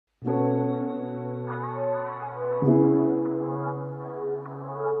Hey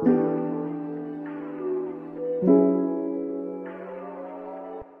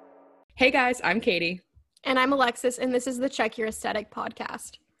guys, I'm Katie. And I'm Alexis, and this is the Check Your Aesthetic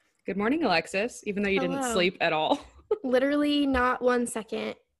podcast. Good morning, Alexis, even though you didn't Hello. sleep at all. Literally not 1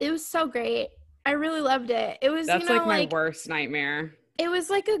 second. It was so great. I really loved it. It was, That's my worst nightmare. It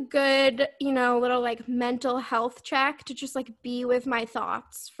was like a good, little like mental health check to just like be with my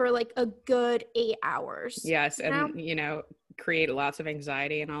thoughts for like a good 8 hours. Yes, and create lots of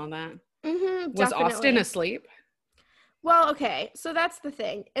anxiety and all that. Mm-hmm, was definitely. Austin asleep? Well, okay, so that's the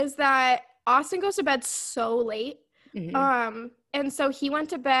thing, is that Austin goes to bed so late. Mm-hmm. And so he went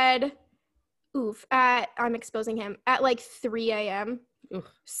to bed, I'm exposing him, at like 3 a.m.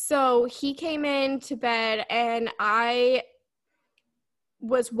 So he came in to bed and I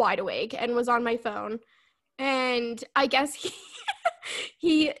was wide awake and was on my phone. And I guess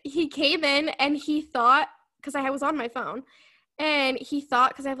he came in and he thought, because I was on my phone, and he thought,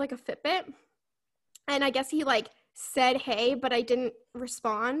 because I have like a Fitbit, and I guess he like said hey, but I didn't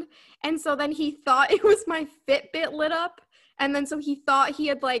respond, and so then he thought it was my Fitbit lit up, and then so he thought he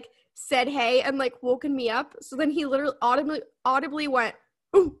had like said hey and like woken me up, so then he literally audibly went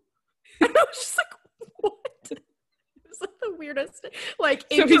ooh, and I was just like, what? It was like the weirdest like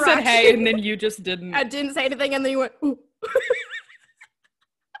so he said hey and then you just didn't. I didn't say anything and then he went ooh.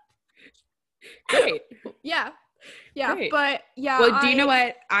 Great. Yeah. Great. But yeah. Well, do you know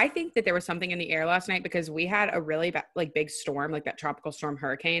what? I think that there was something in the air last night because we had a really big storm, like that tropical storm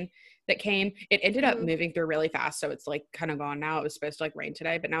hurricane that came. It ended up moving through really fast, so it's like kind of gone now. It was supposed to like rain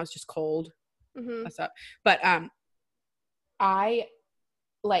today, but now it's just cold. What's up? But I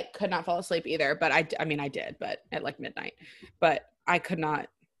like could not fall asleep either. But I mean I did, but at like midnight. But I could not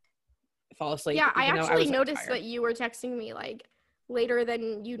fall asleep. Yeah, I actually noticed that you were texting me like later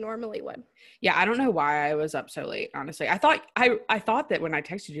than you normally would. Yeah, I don't know why I was up so late, honestly. I thought that when I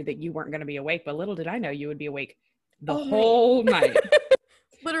texted you that you weren't going to be awake, but little did I know you would be awake the whole night.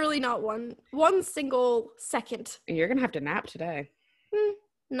 Literally not one single second. You're going to have to nap today.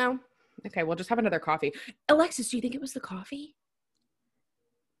 No. Okay, we'll just have another coffee. Alexis, do you think it was the coffee?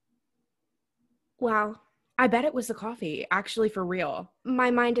 Wow. I bet it was the coffee, actually, for real.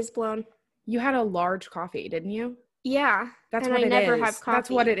 My mind is blown. You had a large coffee, didn't you? Yeah. That's what it is. I never have coffee.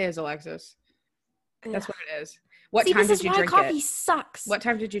 That's what it is, Alexis. That's what it is. What time did you drink it? This is why coffee sucks. What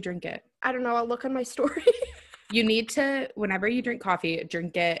time did you drink it? I don't know. I'll look on my story. You need to, whenever you drink coffee,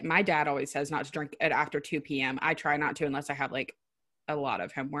 drink it. My dad always says not to drink it after 2 p.m. I try not to unless I have like a lot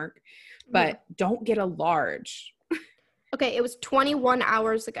of homework. But don't get a large. Okay, it was 21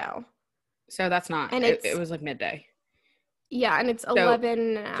 hours ago. So that's not, and it was like midday. Yeah, and it's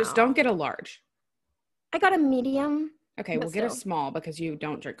 11 now. Just don't get a large. I got a medium. Okay, we'll get a small because you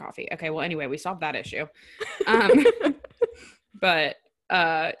don't drink coffee. Okay, well, anyway, we solved that issue. But,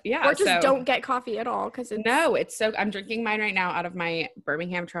 yeah. Or just don't get coffee at all because it's... No, I'm drinking mine right now out of my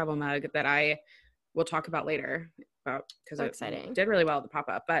Birmingham travel mug that I will talk about later. Because so exciting. Did really well at the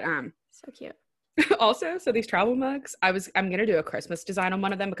pop-up. But, so cute. Also, so these travel mugs, I'm going to do a Christmas design on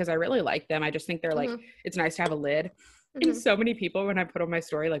one of them because I really like them. I just think they're like, it's nice to have a lid. And so many people, when I put on my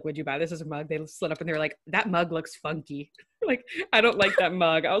story, like, would you buy this as a mug? They slid up and they were like, that mug looks funky. Like, I don't like that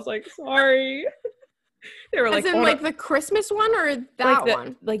mug. I was like, sorry. They were like, as in like the Christmas one or that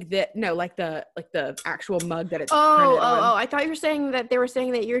one? Like the actual mug that it's printed on. I thought you were saying that they were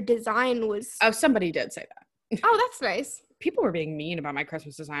saying that your design was... Oh, somebody did say that. Oh, that's nice. People were being mean about my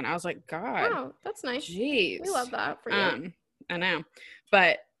Christmas design. I was like, God. Wow, that's nice. Jeez. We love that for you. I know.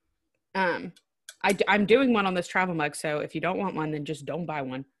 But I'm doing one on this travel mug, so if you don't want one, then just don't buy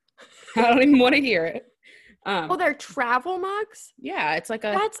one. I don't even want to hear it. They're travel mugs? Yeah, it's like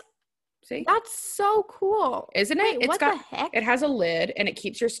That's so cool. Isn't it? Wait, the heck? It has a lid and it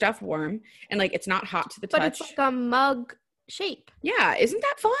keeps your stuff warm and like it's not hot to the touch. But it's like a mug shape. Yeah, isn't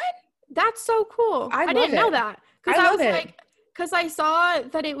that fun? That's so cool. I didn't know that. Because I saw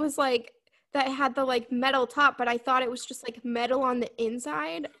that it was like that had the like metal top, but I thought it was just like metal on the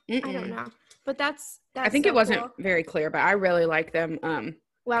inside. I don't know. But that's I think it wasn't very clear, but I really like them.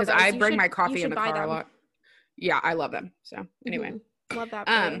 Because I bring my coffee in the car a lot. Yeah, I love them. So anyway. Love that.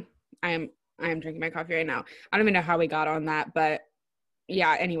 I am drinking my coffee right now. I don't even know how we got on that, but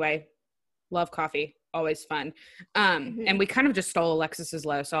yeah, anyway. Love coffee. Always fun. And we kind of just stole Alexis's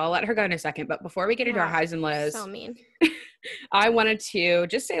low, so I'll let her go in a second. But before we get into our highs and lows, so mean. I wanted to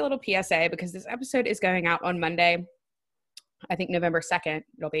just say a little PSA because this episode is going out on Monday. I think November 2nd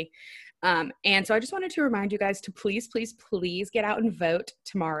it'll be. And so I just wanted to remind you guys to please, please, please get out and vote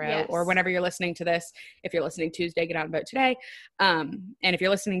tomorrow or whenever you're listening to this. If you're listening Tuesday, get out and vote today. And if you're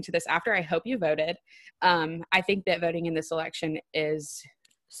listening to this after, I hope you voted. I think that voting in this election is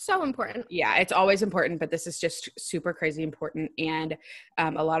so important. Yeah, it's always important, but this is just super crazy important. And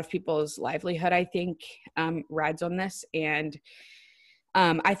a lot of people's livelihood, I think, rides on this. And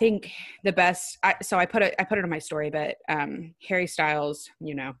I think the best, so I put it on my story, but Harry Styles,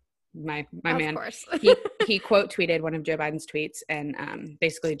 you know, my man, he quote tweeted one of Joe Biden's tweets, and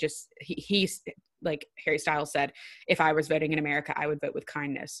basically just he's like, Harry Styles said, if I was voting in America, I would vote with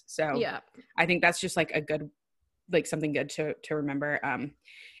kindness. So yeah, I think that's just like a good, like something good to remember.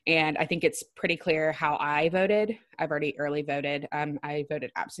 And I think it's pretty clear how I voted. I've already early voted. I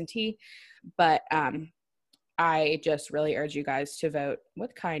voted absentee, but I just really urge you guys to vote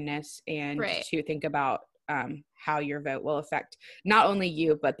with kindness and to think about how your vote will affect not only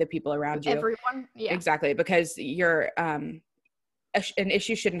you, but the people around you. Everyone. Yeah. Exactly. Because you're, an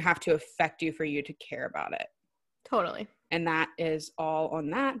issue shouldn't have to affect you for you to care about it. Totally. And that is all on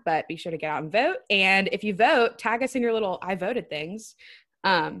that, but be sure to get out and vote. And if you vote, tag us in your little I voted things.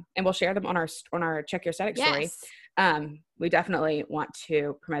 And we'll share them on our Check Your Aesthetic story. We definitely want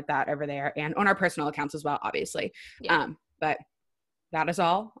to promote that over there and on our personal accounts as well, obviously. Yeah. But that is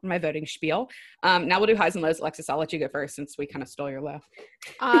all on my voting spiel. Now we'll do highs and lows. Alexis, I'll let you go first since we kind of stole your low.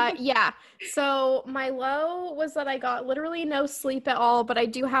 Yeah. So my low was that I got literally no sleep at all, but I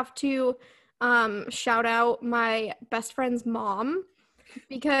do have to shout out my best friend's mom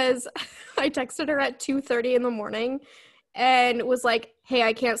because I texted her at 2:30 in the morning and was like, hey,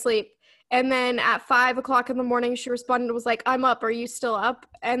 I can't sleep. And then at 5:00 in the morning, she responded and was like, I'm up. Are you still up?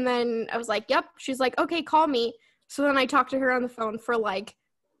 And then I was like, yep. She's like, okay, call me. So then I talked to her on the phone for like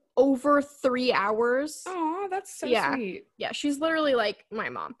over 3 hours. Oh, that's so sweet. Yeah, she's literally like my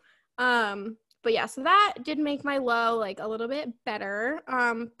mom. But yeah, so that did make my low like a little bit better.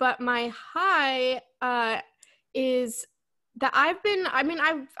 But my high is that I've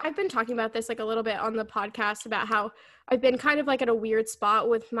been talking about this like a little bit on the podcast about how I've been kind of like at a weird spot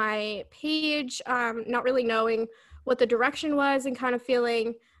with my page, not really knowing what the direction was and kind of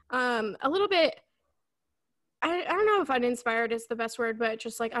feeling a little bit, I don't know if uninspired is the best word, but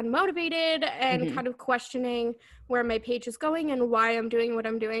just like unmotivated and kind of questioning where my page is going and why I'm doing what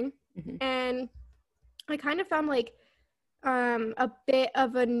I'm doing. And I kind of found like a bit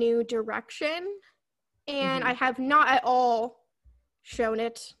of a new direction, and I have not at all shown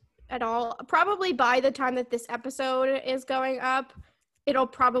it at all. Probably by the time that this episode is going up, it'll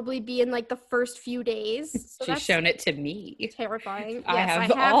probably be in like the first few days. So she's shown it to me. Terrifying. Yes,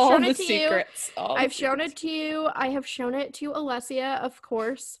 I have all the secrets. I've shown it to you. I have shown it to Alessia, of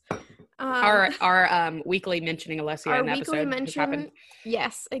course. Our weekly mentioning Alessia in the episode. Our weekly mention.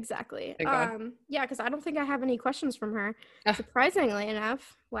 Yes, exactly. Yeah, because I don't think I have any questions from her. Surprisingly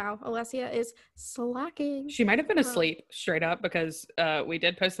enough. Wow, Alessia is slacking. She might have been asleep straight up because we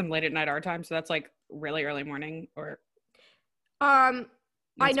did post them late at night our time, so that's like really early morning or.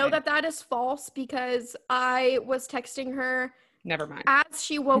 I know that is false because I was texting her. Never mind. As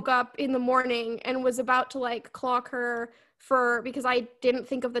she woke up in the morning and was about to like clock her because I didn't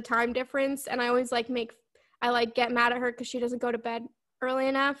think of the time difference, and I always get mad at her because she doesn't go to bed early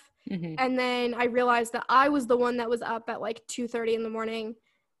enough. And then I realized that I was the one that was up at like 2:30 in the morning,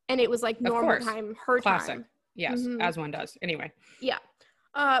 and it was like normal time, her Classic. time. Yes, as one does. Anyway. Yeah.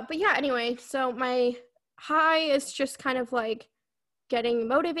 But yeah, anyway, so my high is just kind of like getting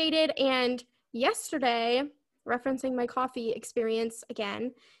motivated. And yesterday, referencing my coffee experience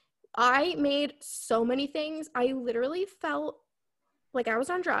again, I made so many things. I literally felt like I was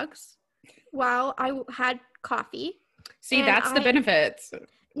on drugs while I had coffee. See, that's the benefits.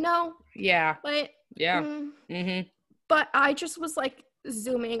 No. Yeah. But yeah. But I just was like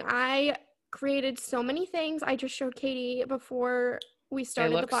zooming. I created so many things. I just showed Katie before we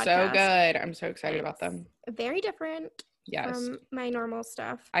started the podcast. They look so good. I'm so excited about them. Very different. Yes. From my normal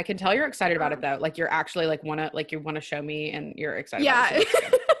stuff. I can tell you're excited about it though. Like you're actually like you want to show me and you're excited about it.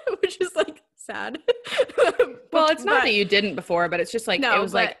 Yeah. Which is like sad. Well, it's not that you didn't before, but it's just like it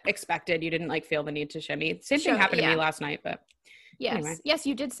was like expected. You didn't like feel the need to show me. Same thing happened to me last night, but anyway. Yes,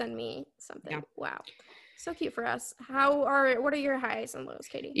 you did send me something. Yeah. Wow. So cute for us. What are your highs and lows,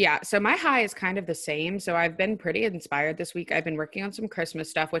 Katie? Yeah, so my high is kind of the same. So I've been pretty inspired this week. I've been working on some Christmas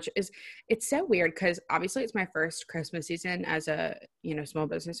stuff, it's so weird because obviously it's my first Christmas season as a, small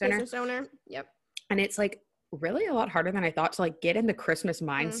business owner. Yep. And it's like really a lot harder than I thought to like get in the Christmas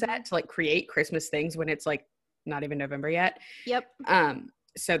mindset to like create Christmas things when it's like not even November yet. Yep.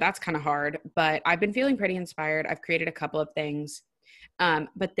 So that's kind of hard, but I've been feeling pretty inspired. I've created a couple of things.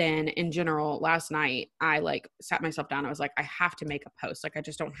 But then in general, last night I like sat myself down. I was like, I have to make a post. Like, I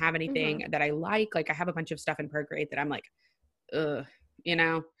just don't have anything that I like. Like, I have a bunch of stuff in Procreate that I'm like, ugh, you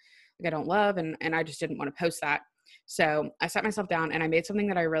know, like I don't love. And I just didn't want to post that. So I sat myself down and I made something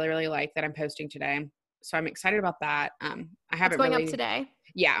that I really, really like that I'm posting today. So I'm excited about that. I haven't going really up today.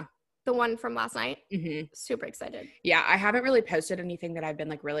 Yeah. The one from last night. Mm-hmm. Super excited. Yeah, I haven't really posted anything that I've been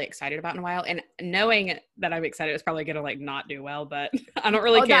like really excited about in a while, and knowing that I'm excited is probably gonna like not do well, but I don't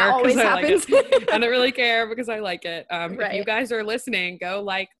really care because I like it. I don't really care because I like it. Right. If you guys are listening, go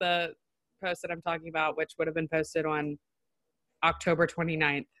like the post that I'm talking about, which would have been posted on October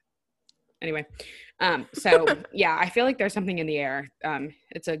 29th. Anyway, so yeah, I feel like there's something in the air.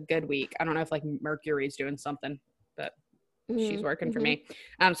 It's a good week. I don't know if like Mercury's doing something, but she's working for me.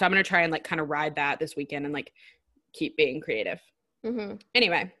 So I'm going to try and like kind of ride that this weekend and like keep being creative.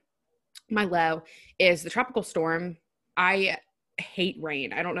 Anyway, my low is the tropical storm. I hate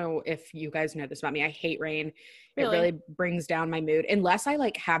rain. I don't know if you guys know this about me. I hate rain. Really? It really brings down my mood unless I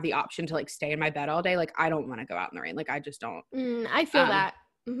like have the option to like stay in my bed all day. Like I don't want to go out in the rain. Like I just don't. I feel that.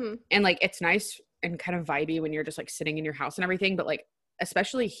 And like, it's nice and kind of vibey when you're just like sitting in your house and everything. But like,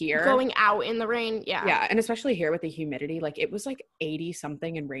 especially here going out in the rain. Yeah. And especially here with the humidity, like it was like 80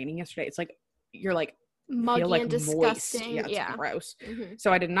 something and raining yesterday. It's like, you're like muggy, feel like and disgusting. Moist. Yeah, it's gross.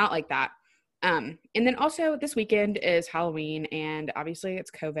 So I did not like that. And then also this weekend is Halloween and obviously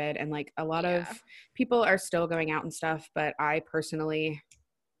it's COVID and like a lot of people are still going out and stuff, but I personally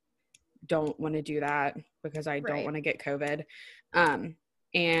don't want to do that because I don't want to get COVID.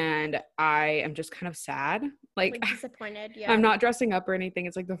 And I am just kind of sad. Like disappointed. Yeah. I'm not dressing up or anything.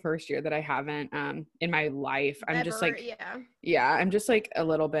 It's like the first year that I haven't in my life. I'm just like, I'm just like a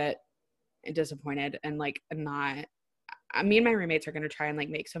little bit disappointed and like not. Me and my roommates are going to try and like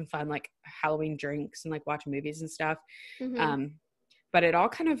make some fun like Halloween drinks and like watch movies and stuff. But it all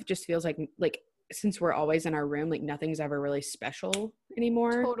kind of just feels like since we're always in our room, like nothing's ever really special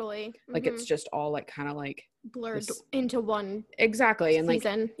anymore. Totally. Like it's just all like kind of like blurred into one. Exactly. And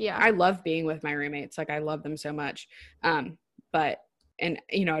season. Like, I love being with my roommates. Like I love them so much. But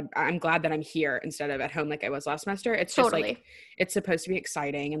you know, I'm glad that I'm here instead of at home like I was last semester. It's just like, it's supposed to be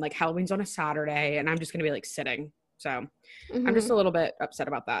exciting and like Halloween's on a Saturday and I'm just going to be like sitting. So I'm just a little bit upset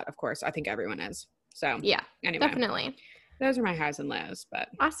about that. Of course, I think everyone is. So yeah, anyway, definitely. Those are my highs and lows, but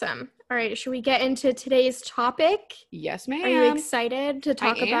awesome. All right. Should we get into today's topic? Yes, ma'am. Are you excited to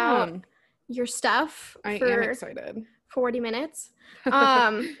talk about your stuff? I am excited. 40 minutes.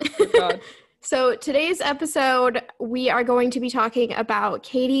 So today's episode, we are going to be talking about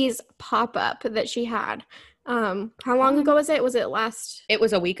Katie's pop-up that she had. How long ago was it? Was it last? It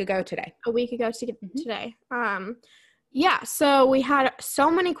was a week ago today. A week ago today. Yeah, so we had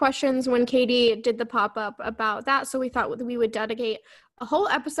so many questions when Katie did the pop-up about that, so we thought we would dedicate a whole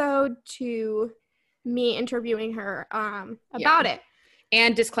episode to me interviewing her about it.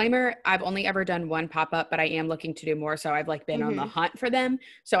 And disclaimer, I've only ever done one pop-up, but I am looking to do more, so I've like been on the hunt for them.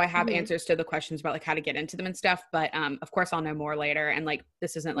 So I have answers to the questions about like how to get into them and stuff, but of course I'll know more later, and like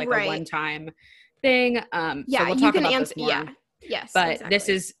this isn't like a one-time thing. So we'll talk about this more. Yeah, yes, but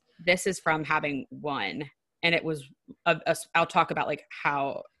exactly. This is from having one. And it was, I'll talk about like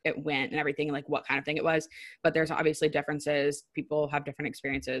how it went and everything and like what kind of thing it was. But there's obviously differences. People have different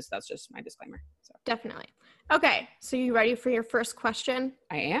experiences. That's just my disclaimer. So. Definitely. Okay. So you ready for your first question?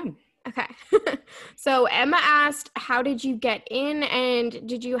 I am. Okay. So Emma asked, how did you get in and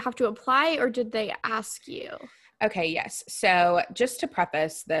did you have to apply or did they ask you? Okay. Yes. So just to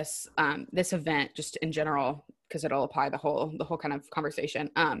preface this, this event just in general, because it'll apply the whole kind of conversation.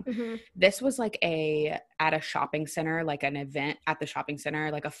 This was like at a shopping center, like an event at the shopping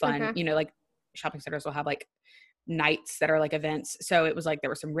center, like a fun, you know, like shopping centers will have like nights that are like events. So it was like, there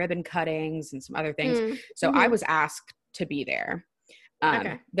were some ribbon cuttings and some other things. So I was asked to be there.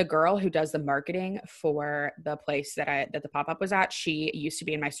 The girl who does the marketing for the place that the pop-up was at, she used to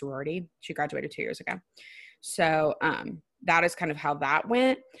be in my sorority. She graduated 2 years ago. So that is kind of how that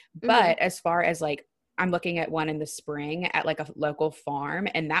went. But as far as like, I'm looking at one in the spring at like a local farm,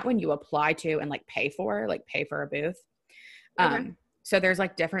 and that one you apply to and like pay for a booth. So there's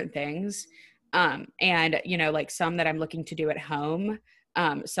like different things. And you know, like some that I'm looking to do at home.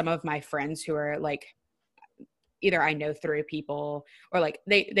 Some of my friends who are like, either I know through people or like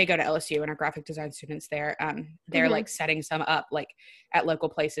they go to LSU and are graphic design students there. They're like setting some up like at local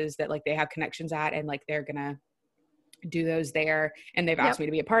places that like they have connections at, and like they're gonna do those there, and they've asked me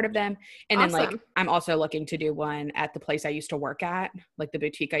to be a part of them. And then like I'm also looking to do one at the place I used to work at, like the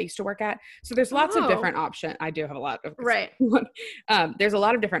boutique I used to work at. So there's lots of different options. I do have a lot of there's a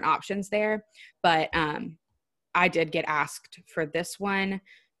lot of different options there, but I did get asked for this one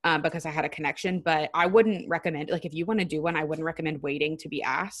because I had a connection, but I wouldn't recommend, like, if you want to do one, I wouldn't recommend waiting to be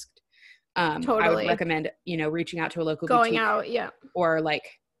asked. Totally. I would recommend, reaching out to a local Going boutique out, yeah. or like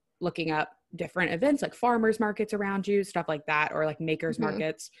looking up different events like farmers markets around you, stuff like that, or like makers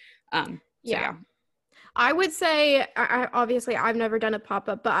markets. Yeah. I would say, obviously I've never done a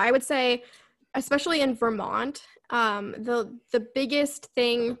pop-up, but I would say, especially in Vermont, the biggest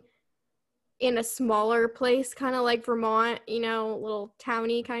thing in a smaller place, kind of like Vermont, little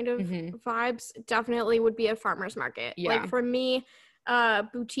towny kind of vibes, definitely would be a farmer's market. Yeah. Like for me,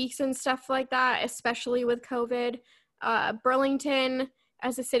 boutiques and stuff like that, especially with COVID, Burlington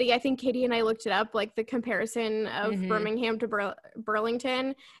as a city, I think Katie and I looked it up, like the comparison of Birmingham to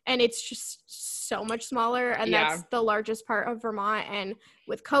Burlington, and it's just so much smaller, and that's the largest part of Vermont, and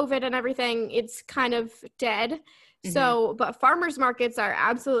with COVID and everything, it's kind of dead. So, but farmers markets are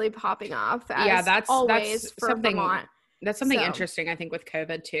absolutely popping off. That's for something, Vermont. That's something interesting, I think, with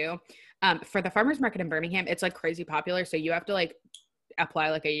COVID too. For the farmers market in Birmingham, it's like crazy popular. So you have to like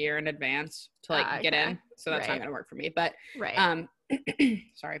apply like a year in advance to like get in. So that's not going to work for me. But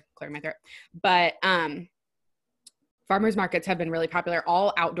sorry, clearing my throat. But farmers markets have been really popular.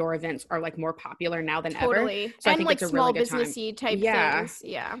 All outdoor events are like more popular now than ever. So and I think like it's small businessy type things.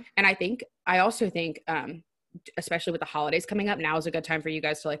 Yeah. And I also think especially with the holidays coming up, now is a good time for you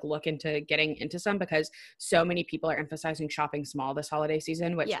guys to like look into getting into some, because so many people are emphasizing shopping small this holiday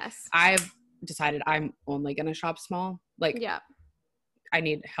season, which I've decided I'm only going to shop small. Like, I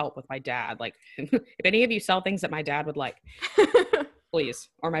need help with my dad. Like, if any of you sell things that my dad would like, please,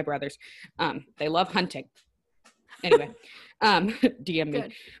 or my brothers, they love hunting. Anyway, DM me.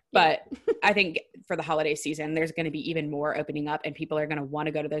 Good. But I think for the holiday season, there's going to be even more opening up, and people are going to want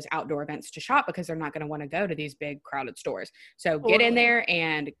to go to those outdoor events to shop because they're not going to want to go to these big crowded stores. So get in there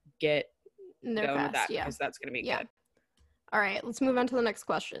and get going with that, because that's going to be good. All right, let's move on to the next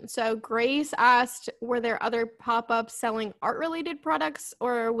question. So Grace asked, were there other pop-ups selling art-related products,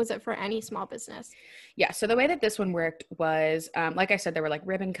 or was it for any small business? Yeah, so the way that this one worked was, like I said, there were like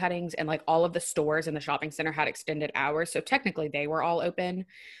ribbon cuttings, and like all of the stores in the shopping center had extended hours. So technically they were all open.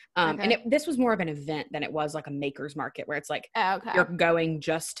 And this was more of an event than it was like a maker's market, where it's like you're going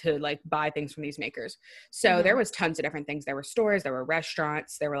just to like buy things from these makers. So there was tons of different things. There were stores, there were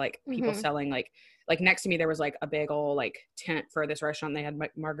restaurants, there were like people selling like next to me, there was like a big old like tent for this restaurant. They had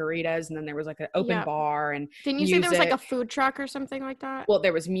margaritas, and then there was like an open bar and Didn't you say there was like a food truck or something like that? Well,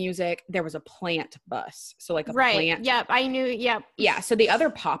 there was music. There was a plant bus. So like a plant. Yep. I knew. Yep. Yeah. So the other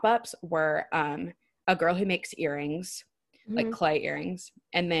pop-ups were a girl who makes earrings, like clay earrings.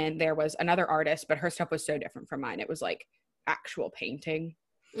 And then there was another artist, but her stuff was so different from mine. It was like actual painting.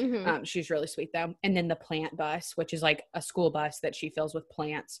 She's really sweet though. And then the plant bus, which is like a school bus that she fills with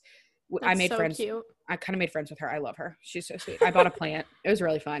plants. I made friends. Cute. I kind of made friends with her. I love her. She's so sweet. I bought a plant. It was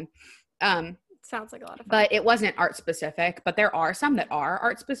really fun. Sounds like a lot of fun. But it wasn't art specific, but there are some that are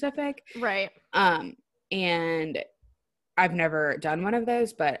art specific. Right. And I've never done one of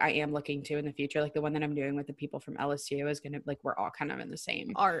those, but I am looking to in the future. Like the one that I'm doing with the people from LSU is going to, like, we're all kind of in the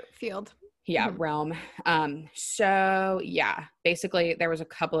same art field. Yeah. Realm. So yeah, basically there was a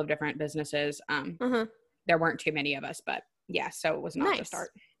couple of different businesses. There weren't too many of us, but yeah, so it was not just art.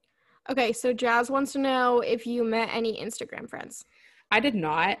 Okay, so Jazz wants to know if you met any Instagram friends. I did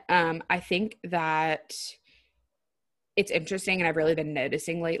not. I think that it's interesting, and I've really been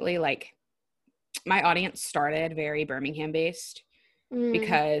noticing lately, like, my audience started very Birmingham based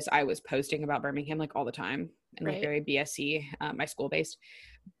because I was posting about Birmingham like all the time, and like very BSC, my school based,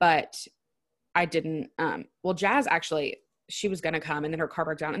 but I didn't, well, Jazz actually, she was going to come, and then her car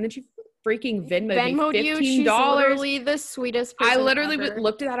broke down, and then she freaking Venmo'd me $15. She's literally the sweetest person I literally ever.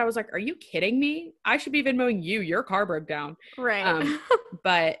 Looked at that. I was like, are you kidding me? I should be Venmoing you. Your car broke down. Right.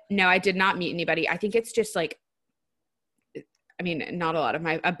 But no, I did not meet anybody. I think it's just like, I mean, not a lot of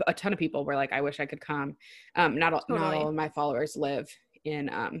a ton of people were like, I wish I could come. Not all of my followers live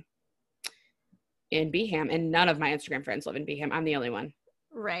in Beeham, and none of my Instagram friends live in Beeham. I'm the only one.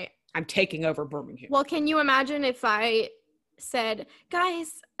 Right. I'm taking over Birmingham. Well, can you imagine if I said,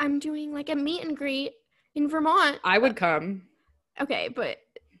 guys, I'm doing like a meet and greet in Vermont? I would come. Okay, but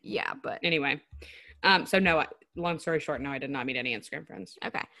anyway, so no, long story short, no, I did not meet any Instagram friends.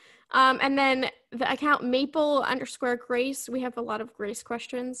 Okay. And then the account Maple_Grace, we have a lot of Grace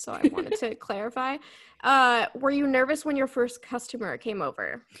questions, so I wanted to clarify. Were you nervous when your first customer came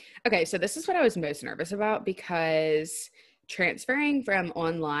over? Okay, so this is what I was most nervous about, because transferring from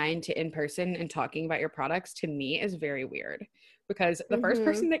online to in person and talking about your products to me is very weird, because the first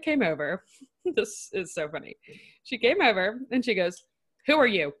person that came over, this is so funny. She came over and she goes, "Who are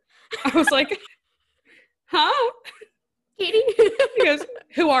you?" I was like, huh? Katie? He goes,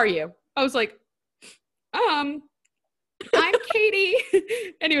 who are you? I was like, I'm Katie.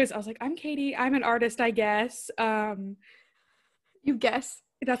 Anyways, I was like, I'm Katie. I'm an artist, I guess. You guess.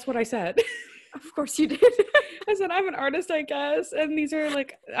 That's what I said. Of course you did. I said, I'm an artist, I guess. And these are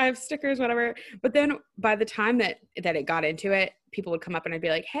like, I have stickers, whatever. But then by the time that it got into it, people would come up and I'd be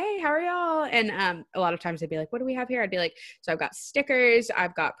like, hey, how are y'all? And a lot of times they'd be like, what do we have here? I'd be like, so I've got stickers,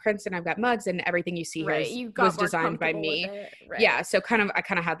 I've got prints, and I've got mugs, and everything you see here was designed by me. Right. Yeah. So I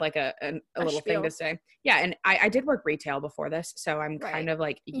kind of had like a little thing to say. Yeah. And I did work retail before this. So I'm kind of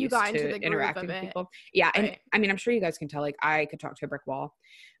like used to interacting with people. Yeah. And I mean, I'm sure you guys can tell, like, I could talk to a brick wall.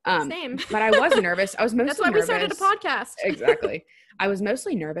 Same. But I was nervous. I was mostly nervous. That's why we started a podcast. Exactly. I was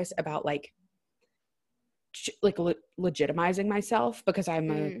mostly nervous about legitimizing myself because I'm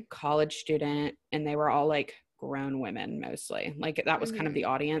a college student and they were all like grown women mostly. Like that was kind of the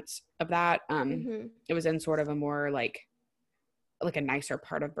audience of that. It was in sort of a more like a nicer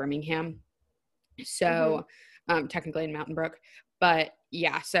part of Birmingham. So technically in Mountain Brook. But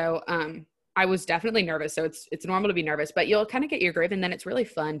yeah, so I was definitely nervous. So it's normal to be nervous, but you'll kind of get your groove, and then it's really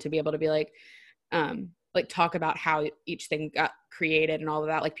fun to be able to be like talk about how each thing got created and all of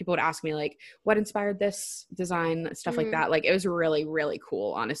that. Like people would ask me like, what inspired this design, stuff like that. Like it was really, really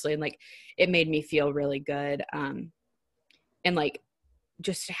cool, honestly. And like, it made me feel really good. And like,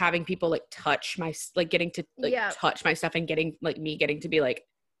 just having people like touch my, like getting to like touch my stuff and getting to be like,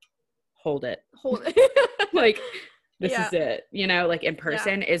 hold it. Like, this is it, you know, like in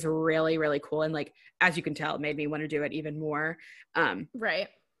person is really, really cool. And like, as you can tell, it made me want to do it even more. Right.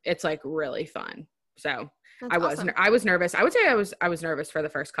 It's like really fun. So that's awesome. I was nervous. I would say I was nervous for the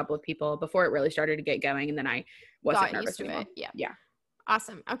first couple of people before it really started to get going. And then I wasn't nervous anymore. Yeah.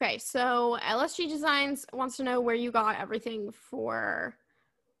 Awesome. Okay. So LSG Designs wants to know where you got everything for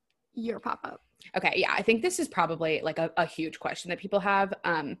your pop-up. Okay. Yeah. I think this is probably like a huge question that people have.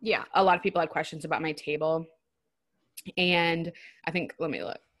 A lot of people had questions about my table. And I think, let me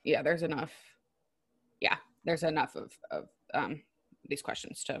look. Yeah, there's enough. Yeah, there's enough of these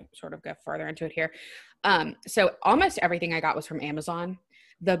questions to sort of go further into it here. So almost everything I got was from Amazon.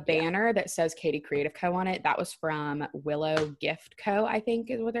 The banner that says Katie Creative Co. on it, that was from Willow Gift Co., I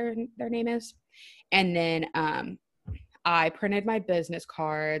think is what their name is. And then I printed my business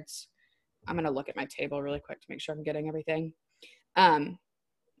cards. I'm going to look at my table really quick to make sure I'm getting everything. And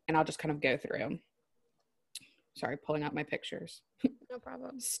I'll just kind of go through. Sorry, pulling out my pictures. No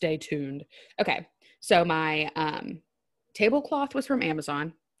problem. Stay tuned. Okay. So my tablecloth was from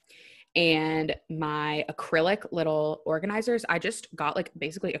Amazon, and my acrylic little organizers, I just got like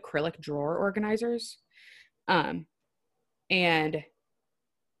basically acrylic drawer organizers, and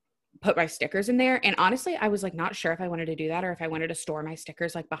put my stickers in there. And honestly, I was like not sure if I wanted to do that or if I wanted to store my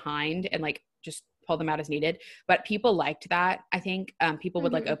stickers like behind and like just pull them out as needed. But people liked that. I think people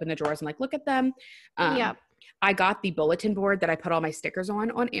would like open the drawers and like look at them. I got the bulletin board that I put all my stickers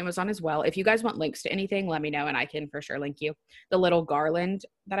on Amazon as well. If you guys want links to anything, let me know and I can for sure link you. The little garland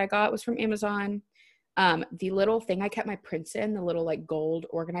that I got was from Amazon. The little thing I kept my prints in, the little like gold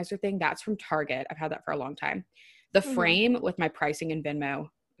organizer thing, that's from Target. I've had that for a long time. The frame with my pricing and Venmo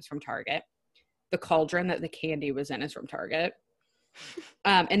is from Target. The cauldron that the candy was in is from Target.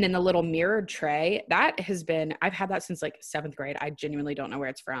 And then the little mirrored tray, that has been, I've had that since like 7th grade. I genuinely don't know where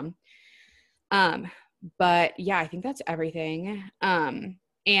it's from. But yeah, I think that's everything.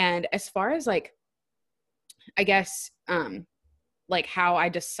 And as far as like, I guess, like how I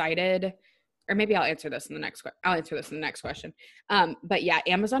decided, or maybe I'll answer this in the next question. But yeah,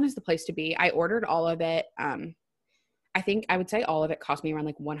 Amazon is the place to be. I ordered all of it. I think I would say all of it cost me around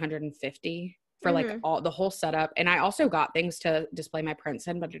like $150 for like all the whole setup. And I also got things to display my prints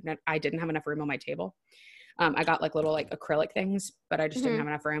in, but I didn't have enough room on my table. I got like little like acrylic things, but I just didn't have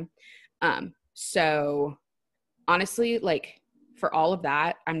enough room. So honestly, like for all of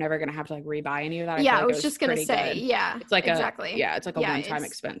that, I'm never going to have to like rebuy any of that. I was just going to say, it's like it's like a one-time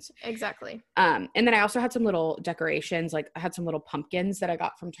expense. Exactly. And then I also had some little decorations. Like I had some little pumpkins that I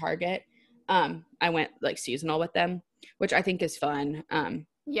got from Target. I went like seasonal with them, which I think is fun.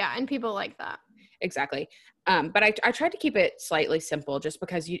 Yeah. And people like that. Exactly. But I tried to keep it slightly simple just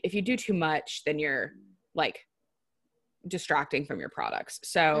because if you do too much, then you're like distracting from your products.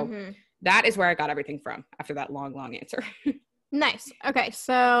 So that is where I got everything from after that long answer. Nice. Okay.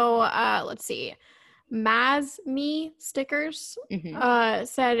 So let's see. Me stickers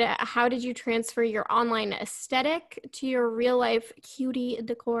said, how did you transfer your online aesthetic to your real life cutie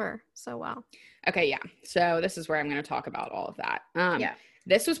decor so well? Okay. Yeah. So this is where I'm going to talk about all of that.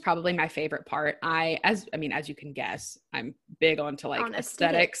 This was probably my favorite part. As you can guess, I'm big onto like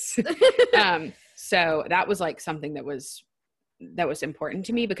aesthetics. So that was like something that was important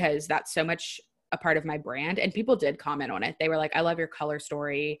to me because that's so much a part of my brand. And people did comment on it. They were like, I love your color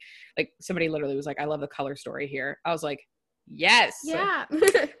story. Like somebody literally was like, I love the color story here. I was like, yes. Yeah.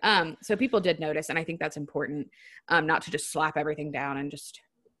 So people did notice. And I think that's important, not to just slap everything down and just,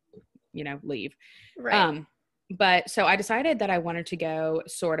 leave. Right. But so I decided that I wanted to go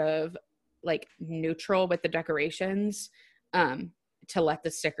sort of like neutral with the decorations, to let the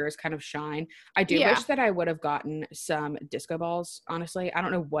stickers kind of shine. I do wish that I would have gotten some disco balls. Honestly, I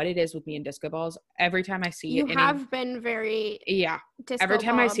don't know what it is with me and disco balls. Every time I see you have been very disco every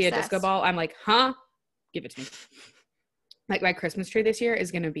time I see obsessed. a disco ball, I'm like, huh? Give it to me. Like my Christmas tree this year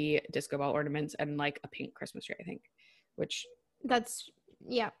is going to be disco ball ornaments and like a pink Christmas tree, I think, which that's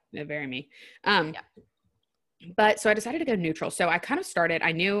very me. But so I decided to go neutral. So I kind of started,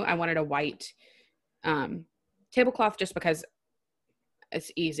 I knew I wanted a white tablecloth just because it's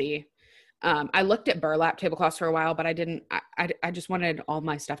easy. I looked at burlap tablecloths for a while, but I didn't, I just wanted all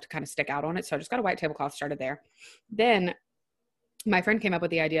my stuff to kind of stick out on it. So I just got a white tablecloth, started there. Then my friend came up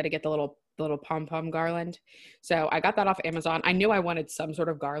with the idea to get the little pom-pom garland. So I got that off Amazon. I knew I wanted some sort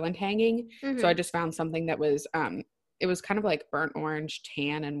of garland hanging. Mm-hmm. So I just found something that was, it was kind of like burnt orange,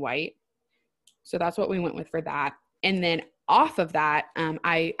 tan, and white. So that's what we went with for that. And then off of that,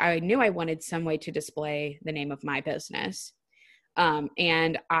 I knew I wanted some way to display the name of my business.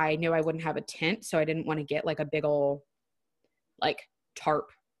 And I knew I wouldn't have a tent, so I didn't want to get like a big old like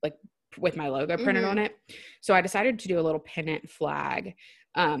tarp, like with my logo printed on it. So I decided to do a little pennant flag.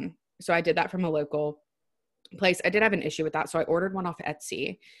 So I did that from a local place. I did have an issue with that. So I ordered one off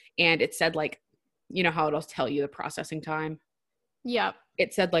Etsy, and it said like, you know how it'll tell you the processing time? Yep.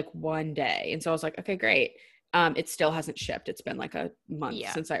 It said like 1 day. And so I was like, okay, great. It still hasn't shipped. It's been like a month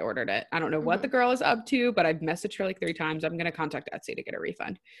since I ordered it. I don't know what the girl is up to, but I've messaged her like 3 times. I'm going to contact Etsy to get a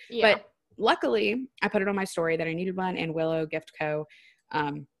refund. Yeah. But luckily I put it on my story that I needed one, and Willow Gift Co.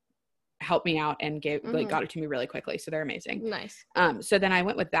 Helped me out and got it to me really quickly. So they're amazing. Nice. So then I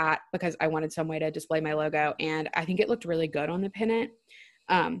went with that because I wanted some way to display my logo, and I think it looked really good on the pennant.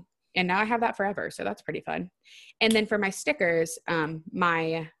 And now I have that forever. So that's pretty fun. And then for my stickers,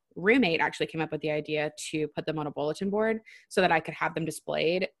 my roommate actually came up with the idea to put them on a bulletin board so that I could have them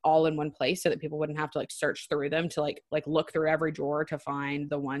displayed all in one place so that people wouldn't have to like search through them to like look through every drawer to find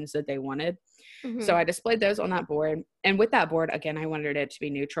the ones that they wanted. So I displayed those on that board. And with that board, again, I wanted it to be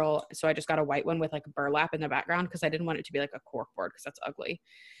neutral. So I just got a white one with like burlap in the background because I didn't want it to be like a cork board because that's ugly.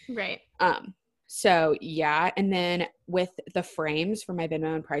 Right. So yeah. And then with the frames for my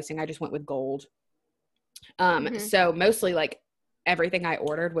Venmo and pricing, I just went with gold. So mostly like everything I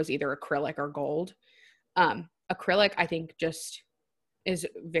ordered was either acrylic or gold. Acrylic, I think, just is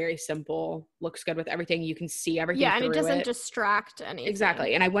very simple, looks good with everything. You can see everything. Yeah, and it doesn't distract anything.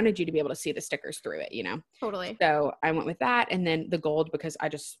 Exactly. And I wanted you to be able to see the stickers through it, you know? Totally. So I went with that. And then the gold, because I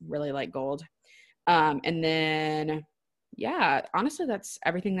just really like gold. And then, yeah, honestly, that's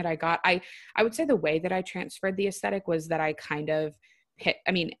everything that I got. I would say the way that I transferred the aesthetic was that I kind of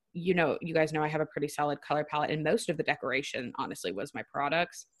you guys know I have a pretty solid color palette, and most of the decoration honestly was my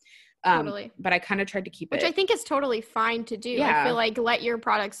products. Totally. But I kind of tried to keep Which I think is totally fine to do. Yeah. I feel like let your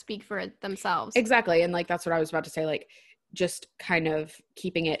products speak for themselves. Exactly. And like, that's what I was about to say, like just kind of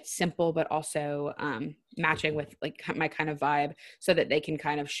keeping it simple, but also matching with like my kind of vibe so that they can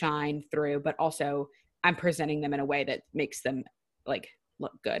kind of shine through, but also I'm presenting them in a way that makes them like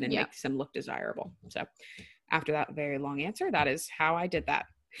look good and makes them look desirable. So after that very long answer, that is how I did that.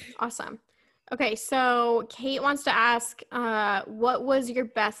 Awesome. Okay, so Kate wants to ask, what was your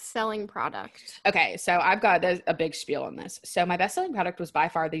best-selling product? Okay, so I've got a big spiel on this. So my best-selling product was by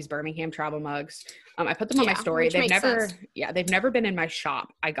far these Birmingham travel mugs. I put them on my story. They've never been in my shop.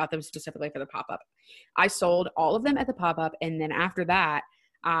 I got them specifically for the pop-up. I sold all of them at the pop-up, and then after that,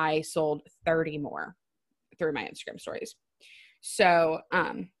 I sold 30 more through my Instagram stories. So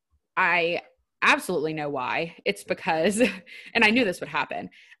I absolutely know why. It's because, and I knew this would happen.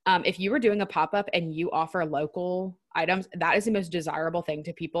 If you were doing a pop-up and you offer local items, that is the most desirable thing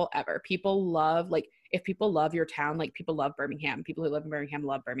to people ever. People love, like, if people love your town, like people love Birmingham. People who live in Birmingham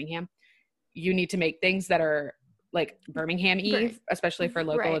love Birmingham. You need to make things that are like Birmingham-y, especially for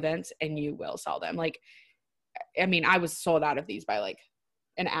local events, and you will sell them. Like, I mean, I was sold out of these by like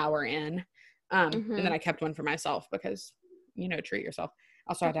an hour in. And then I kept one for myself because, treat yourself.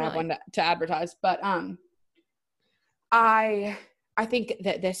 Also had to have one to advertise, but I think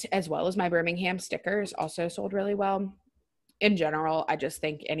that this, as well as my Birmingham stickers, also sold really well. In general, I just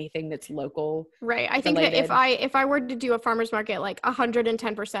think anything that's local. Right. I think that if I were to do a farmer's market, like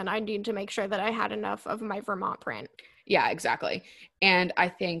 110%, I need to make sure that I had enough of my Vermont print. Yeah, exactly. And I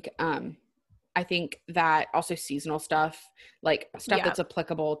think I think that also seasonal stuff, like stuff that's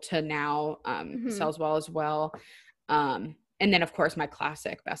applicable to now, sells well as well. And then of course my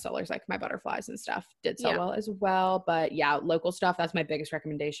classic bestsellers like my butterflies and stuff did sell well as well. But yeah, local stuff, that's my biggest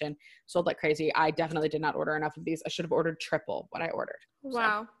recommendation. Sold like crazy. I definitely did not order enough of these. I should have ordered triple what I ordered.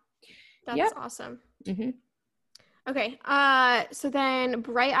 Wow. So, that's awesome. Okay. So then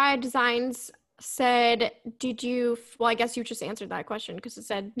Bright Eye Designs said, well, I guess you just answered that question because it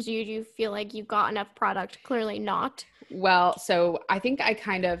said, do you feel like you got enough product? Clearly not. Well, so I think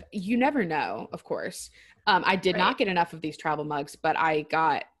you never know, of course. I did not get enough of these travel mugs, but I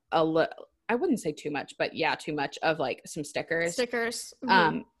got I wouldn't say too much, but yeah, too much of like some stickers.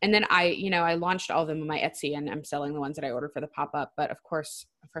 And then I launched all of them on my Etsy and I'm selling the ones that I ordered for the pop-up. But of course,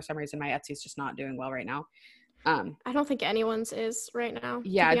 for some reason, my Etsy is just not doing well right now. I don't think anyone's is right now.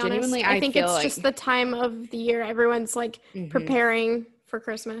 Yeah, genuinely, I think it's just the time of the year everyone's like preparing for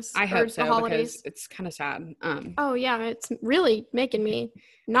Christmas. I hope so, holidays. Because it's kind of sad. Oh yeah, it's really making me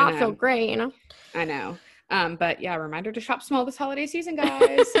not feel great, you know. I know. But yeah, reminder to shop small this holiday season,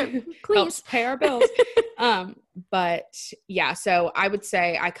 guys. Please helps pay our bills. But yeah, so I would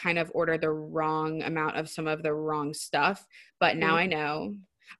say I kind of ordered the wrong amount of some of the wrong stuff, but now I know.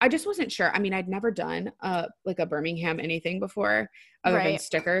 I just wasn't sure. I mean, I'd never done like a Birmingham anything before other than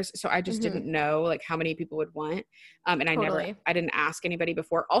stickers. So I just didn't know like how many people would want. And I didn't ask anybody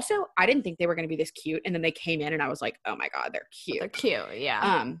before. Also, I didn't think they were going to be this cute. And then they came in and I was like, oh my God, they're cute. They're cute.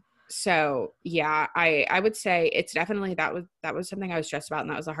 Yeah. So yeah, I would say it's definitely, that was something I was stressed about and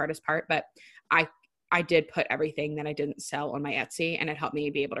that was the hardest part, but I did put everything that I didn't sell on my Etsy and it helped me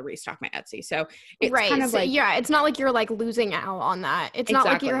be able to restock my Etsy. So it's kind of it's not like you're like losing out on that. It's not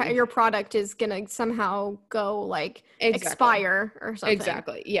like your product is going to somehow go like expire or something.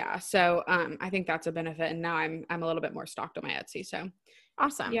 Exactly. Yeah. So I think that's a benefit. And now I'm a little bit more stocked on my Etsy. So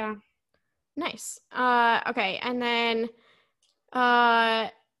awesome. Yeah. Nice. Okay. And then,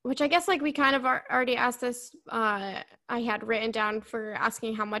 which I guess like we kind of already asked this, I had written down for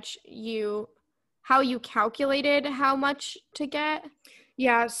asking how you calculated how much to get.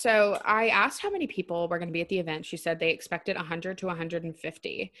 Yeah. So I asked how many people were going to be at the event. She said they expected 100 to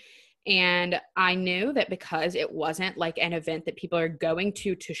 150. And I knew that because it wasn't like an event that people are going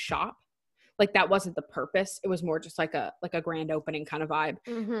to shop, like that wasn't the purpose. It was more just like a grand opening kind of vibe.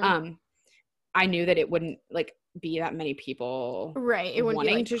 I knew that it wouldn't like be that many people. Right. It wouldn't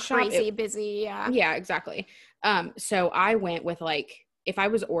be like crazy busy. Yeah. Yeah, exactly. So I went with like, if I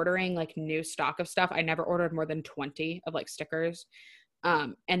was ordering like new stock of stuff, I never ordered more than 20 of like stickers.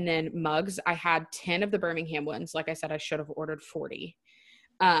 And then mugs, I had 10 of the Birmingham ones. Like I said, I should have ordered 40.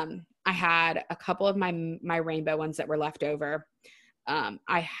 I had a couple of my rainbow ones that were left over.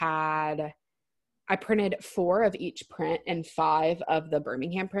 I printed 4 of each print and 5 of the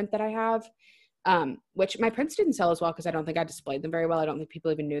Birmingham print that I have, which my prints didn't sell as well because I don't think I displayed them very well. I don't think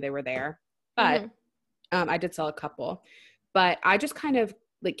people even knew they were there, but I did sell a couple. But I just kind of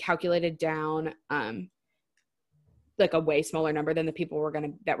like calculated down like a way smaller number than the people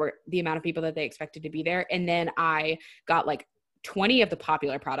that were the amount of people that they expected to be there. And then I got like 20 of the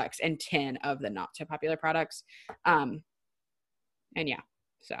popular products and 10 of the not so popular products. And yeah,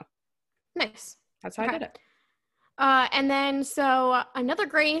 so nice. That's how I did it. And then, so another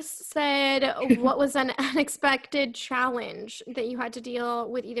Grace said, what was an unexpected challenge that you had to deal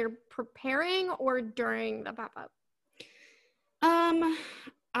with either preparing or during the pop-up?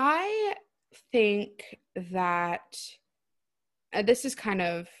 I think that this is kind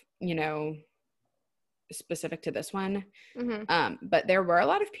of, specific to this one. But there were a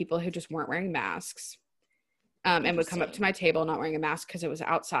lot of people who just weren't wearing masks. And would come up to my table not wearing a mask because it was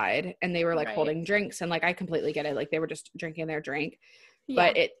outside and they were like holding drinks and like I completely get it. Like they were just drinking their drink.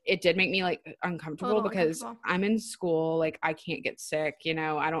 But it did make me like uncomfortable because I'm in school, like I can't get sick, I don't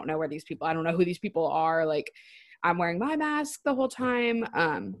know I don't know who these people are. Like I'm wearing my mask the whole time.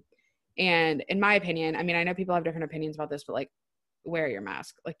 And in my opinion, I mean, I know people have different opinions about this, but like wear your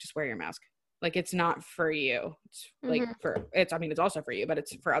mask, like just wear your mask. Like it's not for you. It's like it's also for you, but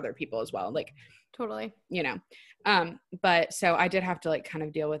it's for other people as well. Like totally, but so I did have to like kind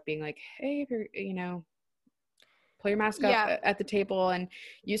of deal with being like, hey, if you're, pull your mask up at the table and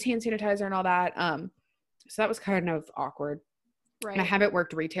use hand sanitizer and all that. So that was kind of awkward. Right. And I haven't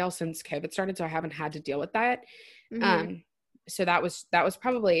worked retail since COVID started, so I haven't had to deal with that. So that was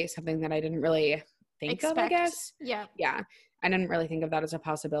probably something that I didn't really think of, I guess. Yeah. I didn't really think of that as a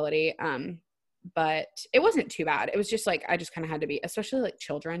possibility. But it wasn't too bad. It was just like, I just kind of had to be, especially like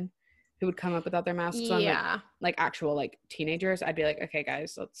children who would come up without their masks on, like actual like teenagers. I'd be like, okay,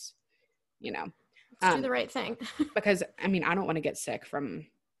 guys, let's do the right thing. Because I mean, I don't want to get sick from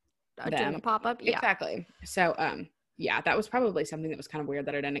doing a pop-up. Yeah. Exactly. So, yeah, that was probably something that was kind of weird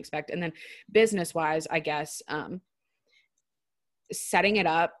that I didn't expect. And then business wise, I guess, setting it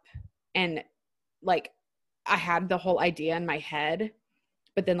up and like I had the whole idea in my head,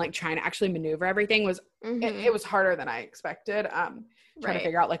 but then like trying to actually maneuver everything was, it was harder than I expected. Trying to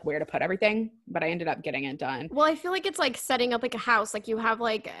figure out like where to put everything, but I ended up getting it done. Well, I feel like it's like setting up like a house. Like you have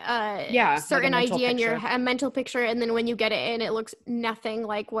like certain like idea in your mental picture, and then when you get it in, it looks nothing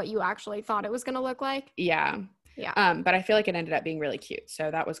like what you actually thought it was going to look like. Yeah. But I feel like it ended up being really cute. So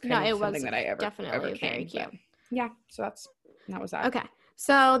that was kind of something that I overcame. Very cute. Yeah. So that was that. Okay.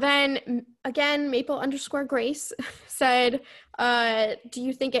 So then again, Maple_Grace said, do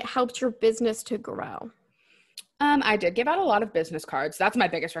you think it helped your business to grow? I did give out a lot of business cards. That's my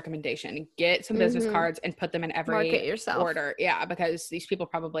biggest recommendation. Get some business cards and put them in every order. Yeah, because these people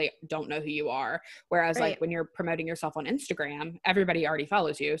probably don't know who you are. Whereas like when you're promoting yourself on Instagram, everybody already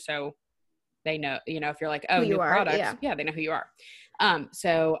follows you. So they know, if you're like, oh, new products. Yeah, they know who you are.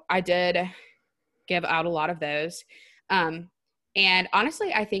 So I did give out a lot of those. And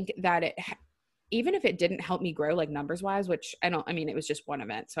honestly, I think that even if it didn't help me grow like numbers wise, which it was just one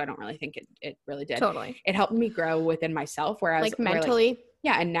event. So I don't really think it really did. Totally. It helped me grow within myself. Whereas like mentally.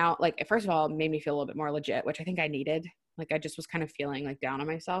 And now like, first of all, it made me feel a little bit more legit, which I think I needed. Like I just was kind of feeling like down on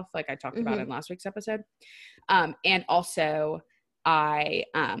myself. Like I talked about in last week's episode. And also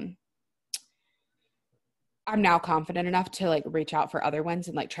I'm now confident enough to like reach out for other ones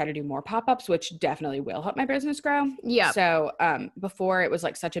and like try to do more pop-ups, which definitely will help my business grow. Yeah. So before it was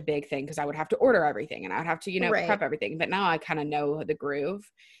like such a big thing because I would have to order everything and I would have to, prep everything. But now I kind of know the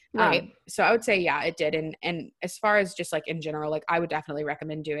groove. Right. So I would say, yeah, it did. And as far as just like in general, like I would definitely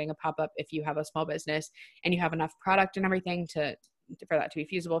recommend doing a pop-up if you have a small business and you have enough product and everything for that to be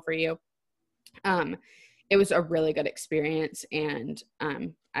feasible for you. It was a really good experience. And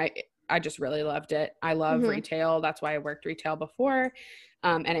I just really loved it. I love retail. That's why I worked retail before.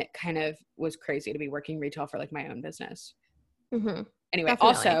 And it kind of was crazy to be working retail for like my own business. Anyway,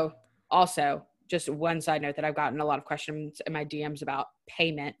 definitely. also just one side note that I've gotten a lot of questions in my DMs about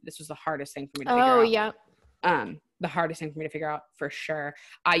payment. This was the hardest thing for me to figure out. Oh, yeah. The hardest thing for me to figure out for sure.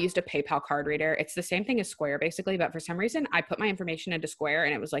 I used a PayPal card reader. It's the same thing as Square basically, but for some reason I put my information into Square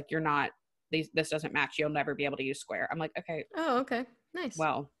and it was like, this doesn't match. You'll never be able to use Square. I'm like, okay. Oh, okay. Nice.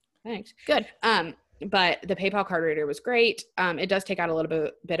 Well, thanks. Good. But the PayPal card reader was great. It does take out a little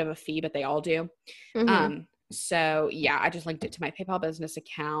bit of a fee, but they all do. So yeah, I just linked it to my PayPal business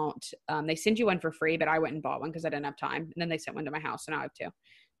account. They send you one for free, but I went and bought one because I didn't have time. And then they sent one to my house, and now I have two.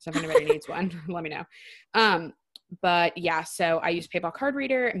 So if anybody needs one, let me know. But yeah, so I used PayPal card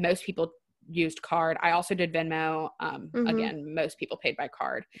reader. Most people used card. I also did Venmo. Again, most people paid by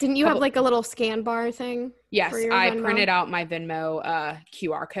card. Didn't you have like a little scan bar thing? Yes, I printed out my Venmo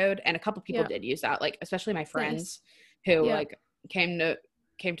QR code, and a couple people did use that, like especially my friends who like came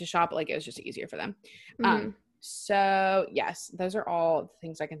to shop. Like it was just easier for them. So yes, those are all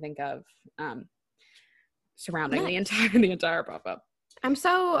things I can think of surrounding the entire pop-up. I'm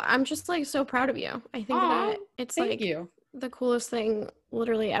just like so proud of you. I think that it's like the coolest thing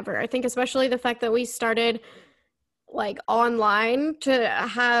literally ever. I think especially the fact that we started like online to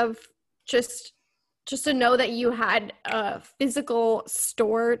have just to know that you had a physical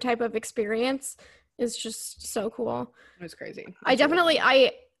store type of experience is just so cool. It was crazy.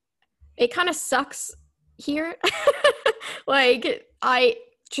 It kind of sucks here. Like I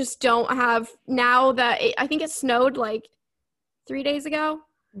just don't have now that I think it snowed like 3 days ago.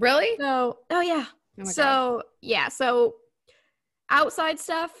 Really? So, oh yeah. Oh my God. Yeah. So outside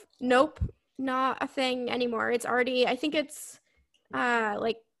stuff, nope, not a thing anymore. It's already, I think it's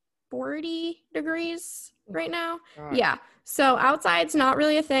like 40 degrees right now. God. Yeah. So outside's not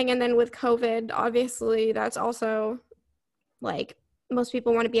really a thing. And then with COVID, obviously that's also like most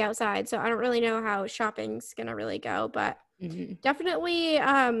people want to be outside. So I don't really know how shopping's going to really go, but definitely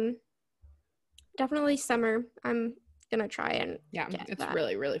summer. I'm going to try and it's that.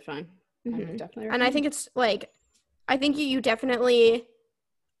 Really, really fun. Definitely. And I think it's like, I think you definitely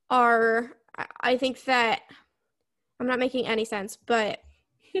are. I think that I'm not making any sense, but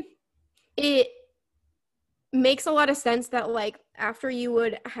it makes a lot of sense that like after you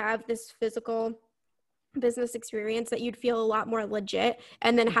would have this physical business experience that you'd feel a lot more legit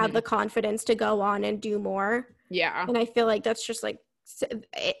and then have the confidence to go on and do more. Yeah. And I feel like that's just like,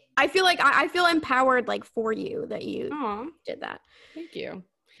 I feel empowered like for you that you did that. Thank you.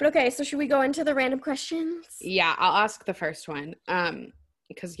 But okay, so should we go into the random questions? Yeah, I'll ask the first one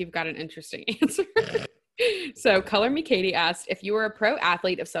because you've got an interesting answer. So Color Me Katie asked, if you were a pro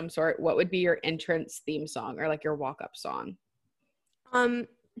athlete of some sort, what would be your entrance theme song or like your walk-up song?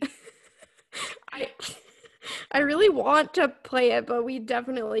 I really want to play it, but we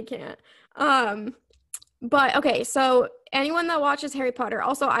definitely can't. But okay, so anyone that watches Harry Potter,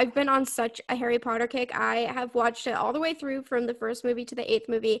 also I've been on such a Harry Potter kick. I have watched it all the way through from the first movie to the 8th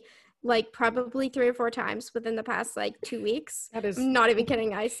movie, like probably 3 or 4 times within the past like 2 weeks. That is I'm not even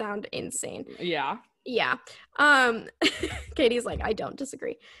kidding. I sound insane. Yeah. Yeah. Katie's like, I don't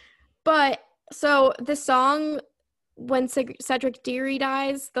disagree. But so the song when Cedric Diggory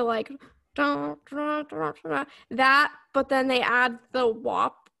dies, the like that, but then they add the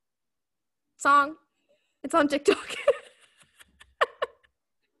WAP song. It's on TikTok.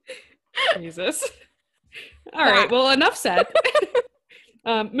 Jesus. All right. Well, enough said.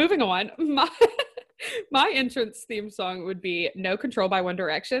 Moving on. My entrance theme song would be No Control by One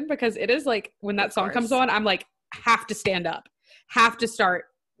Direction, because it is like when that song comes on, I'm like, have to stand up, have to start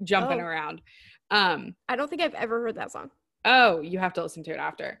jumping around. I don't think I've ever heard that song. Oh, you have to listen to it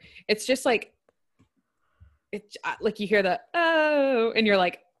after. It's just like, it's like you hear the oh, and you're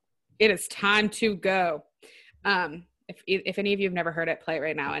like, it is time to go. If any of you have never heard it, play it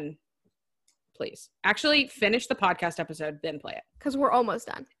right now, and please actually finish the podcast episode, then play it, because we're almost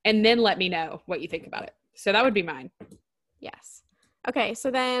done, and then let me know what you think about it. So that would be mine. Yes. Okay, so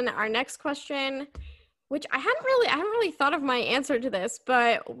then our next question, which I hadn't really thought of my answer to this,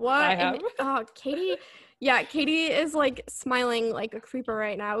 but Katie, Katie is like smiling like a creeper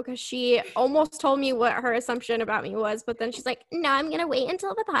right now because she almost told me what her assumption about me was, but then she's like, no, I'm gonna wait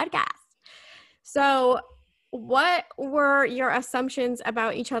until the podcast. So what were your assumptions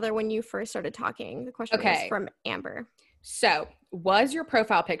about each other when you first started talking? The question was from Amber. So, was your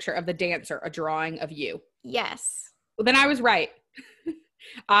profile picture of the dancer a drawing of you? Yes. Well, then I was right.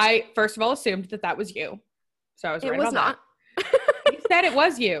 I, first of all, assumed that was you. So I was right about that. It was not. You said it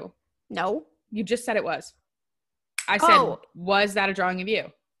was you. No. You just said it was. I said, was that a drawing of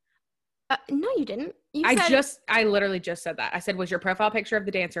you? No, you didn't. I literally just said that. I said, was your profile picture of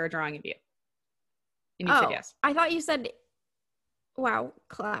the dancer a drawing of you? And you said yes. I thought you said, wow,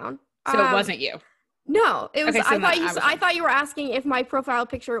 clown. So it wasn't you. No, it was. Okay, so I thought you were asking if my profile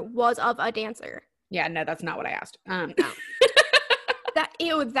picture was of a dancer. Yeah, no, that's not what I asked. No.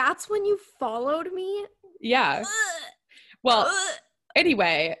 That's when you followed me. Yeah. Well,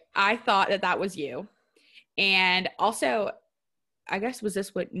 anyway, I thought that was you, and also, I guess was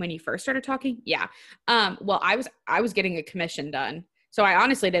this when you first started talking? Yeah. Well, I was getting a commission done. So I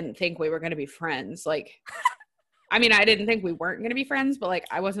honestly didn't think we were going to be friends. Like, I mean, I didn't think we weren't going to be friends, but like,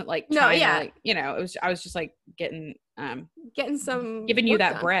 I wasn't like, trying to, like, I was just like getting some, giving you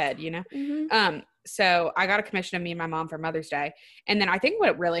that done. Bread, Mm-hmm. So I got a commission of me and my mom for Mother's Day. And then I think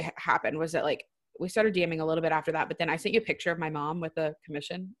what really happened was that like, we started DMing a little bit after that, but then I sent you a picture of my mom with the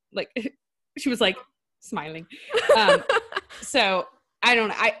commission. Like she was like smiling. So I don't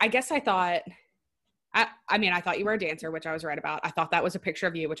know. I guess I thought, I mean, I thought you were a dancer, which I was right about. I thought that was a picture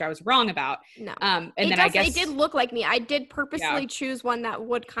of you, which I was wrong about. No. And then I guess it did look like me. I did purposely choose one that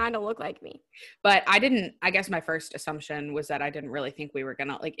would kind of look like me. But I guess my first assumption was that I didn't really think we were going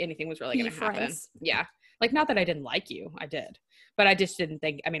to, like, anything was really going to happen. Yeah. Like, not that I didn't like you. I did. But I just didn't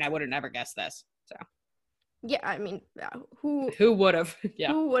think, I mean, I would have never guessed this. So. Yeah. I mean, who would have?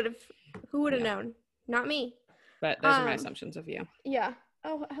 Yeah. Who would have known? Not me. But those are my assumptions of you. Yeah.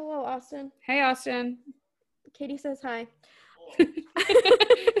 Oh, hello, Austin. Hey, Austin. Katie says hi.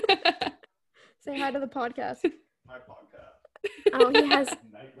 Say hi to the podcast. My podcast. Oh,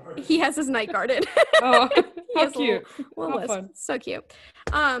 he has his night guarded. Oh, how cute. How fun. So cute.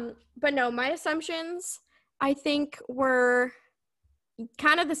 But no, my assumptions, I think, were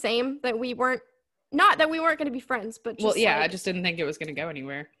kind of the same, that we weren't going to be friends, but just I just didn't think it was going to go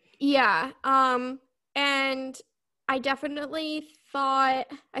anywhere. Yeah. And I definitely thought,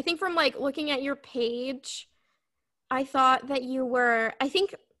 I think from like looking at your page, I thought that you were, I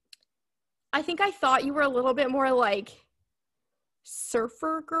think I thought you were a little bit more like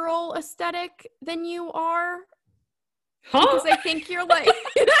surfer girl aesthetic than you are. Huh? Because I think you're like,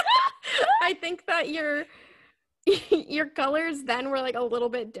 I think that your colors then were like a little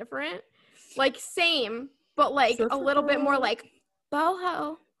bit different. Like same, but like surfer a little bit more like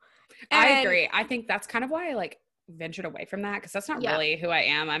boho. I agree. I think that's kind of why I like ventured away from that, because that's not really who I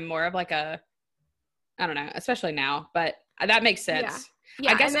am. I'm more of like I don't know, especially now, but that makes sense.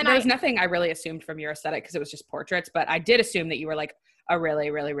 Yeah. I guess there's nothing I really assumed from your aesthetic because it was just portraits, but I did assume that you were like a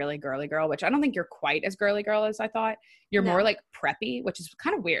really, really, really girly girl, which I don't think you're quite as girly girl as I thought. You're more like preppy, which is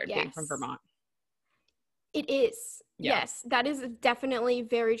kind of weird being from Vermont. It is. Yeah. Yes, that is definitely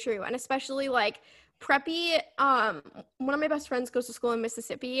very true. And especially like preppy, one of my best friends goes to school in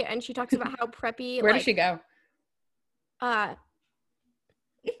Mississippi, and she talks about how preppy. Where does she go?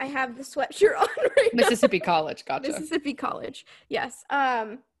 I have the sweatshirt on right now. Mississippi College, gotcha. Mississippi College, yes.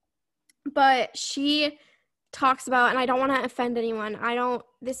 But she talks about, and I don't want to offend anyone.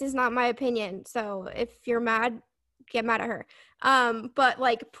 This is not my opinion. So if you're mad, get mad at her. But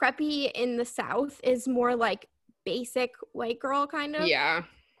like preppy in the South is more like basic white girl kind of. Yeah.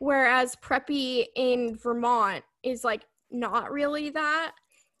 Whereas preppy in Vermont is like not really that.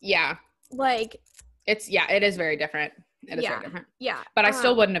 Yeah. Like it is very different. It is very different. Yeah. But I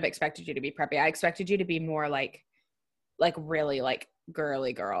still wouldn't have expected you to be preppy. I expected you to be more like really like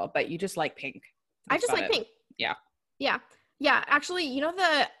girly girl, but you just like pink. I just like pink. Yeah. Yeah. Yeah. Actually, you know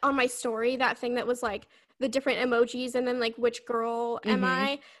on my story, that thing that was like the different emojis and then like which girl am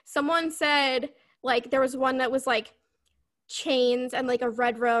I? Someone said like there was one that was like chains and like a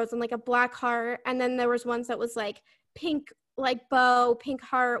red rose and like a black heart, and then there was ones that was like pink like bow, pink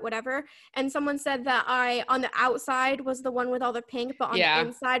heart, whatever. And someone said that I on the outside was the one with all the pink, but on the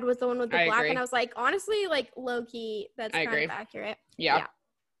inside was the one with the black. And I was like, honestly, like low key, that's kind of accurate. Yeah.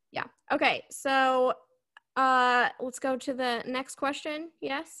 Okay, so let's go to the next question.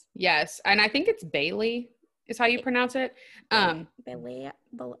 Yes, and I think it's Bailey is how you pronounce it. Balea.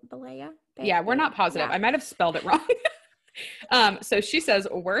 Yeah, we're not positive. I might have spelled it wrong. So she says,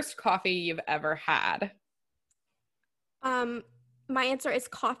 worst coffee you've ever had. My answer is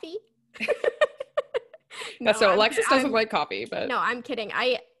coffee. So Alexis doesn't like coffee, but no, I'm kidding.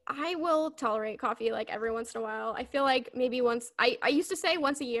 I will tolerate coffee like every once in a while. I feel like maybe once. I used to say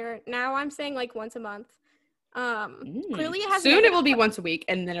once a year. Now I'm saying like once a month. Clearly it has. Soon it will be once a week,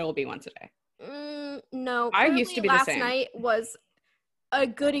 and then it will be once a day. No, I used to be the same. Last night was a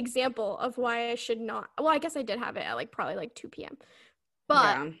good example of why I should not. Well, I guess I did have it at like probably like 2 p.m.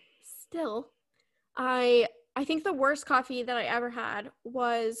 But still, I think the worst coffee that I ever had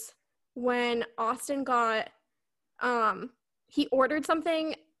was when Austin got. He ordered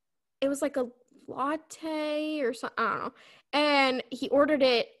something. It was like a latte or something, I don't know. And he ordered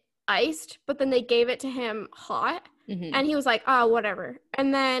it iced, but then they gave it to him hot. And he was like, oh, whatever.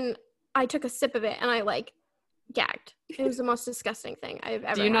 And then I took a sip of it and I like gagged. It was the most disgusting thing I've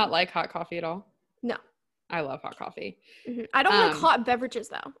ever Do you had. not like hot coffee at all? No. I love hot coffee. I don't like hot beverages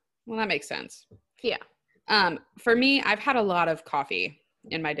though. Well, that makes sense. Yeah. For me, I've had a lot of coffee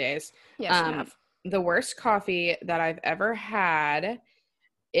in my days. Yes, you have. The worst coffee that I've ever had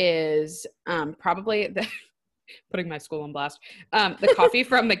is probably putting my school on blast. The coffee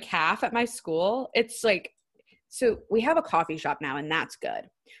from the calf at my school. It's like, so we have a coffee shop now and that's good.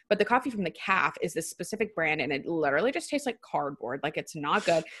 But the coffee from the calf is this specific brand and it literally just tastes like cardboard. Like it's not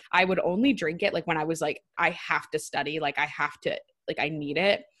good. I would only drink it like when I was like, I have to study. Like I have to, like I need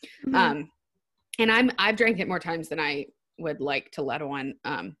it. And I've drank it more times than I would like to let on,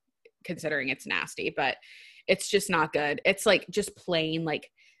 considering it's nasty, but it's just not good. It's like just plain like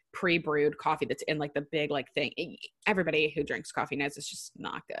pre-brewed coffee that's in like the big like thing. Everybody who drinks coffee knows it's just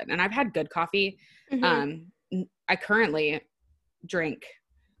not good. And I've had good coffee. I currently drink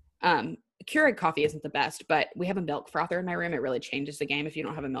Keurig coffee isn't the best, but we have a milk frother in my room. It really changes the game. If you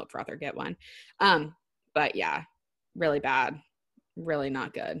don't have a milk frother, get one. But yeah, really bad, really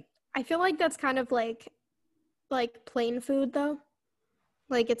not good. I feel like that's kind of like plain food though.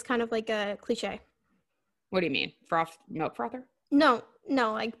 Like it's kind of like a cliche. What do you mean? Milk frother? No,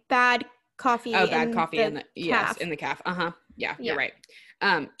 like bad coffee. Oh, bad coffee in the calf. in the calf. Yeah, you're right.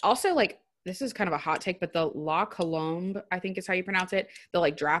 Also, like this is kind of a hot take, but the La Colombe, I think is how you pronounce it, the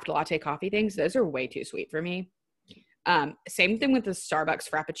like draft latte coffee things, those are way too sweet for me. Same thing with the Starbucks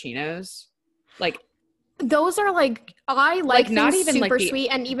Frappuccinos. Like those are like I like not even super like sweet,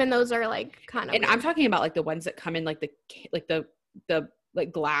 and even those are like kind of. And weird. I'm talking about like the ones that come in like the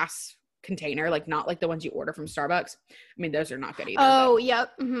like glass container, like not like the ones you order from Starbucks. I mean, those are not good either. Oh,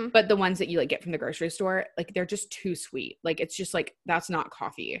 yep. But the ones that you like get from the grocery store, like they're just too sweet. Like it's just like that's not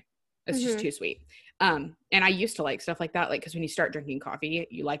coffee. It's just too sweet. And I used to like stuff like that, like because when you start drinking coffee,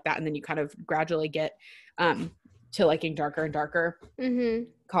 you like that, and then you kind of gradually get to liking darker and darker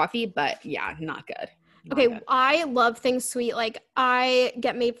coffee. But yeah, not good. Okay, I love things sweet. Like I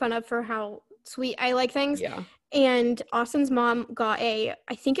get made fun of for how sweet I like things. Yeah. And Austin's mom got I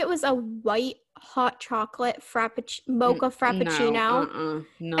think it was a white hot chocolate mocha frappuccino.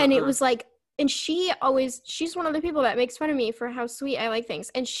 And it was like, and she's one of the people that makes fun of me for how sweet I like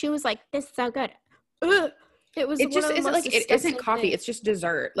things. And she was like, this is so good. Ugh. It just isn't like, it isn't coffee. Things. It's just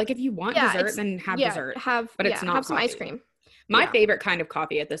dessert. Like if you want dessert, then have dessert. But it's not have some coffee. ice cream. My favorite kind of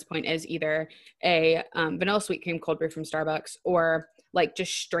coffee at this point is either a vanilla sweet cream cold brew from Starbucks or like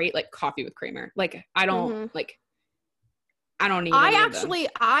just straight like coffee with creamer. Like I don't I don't need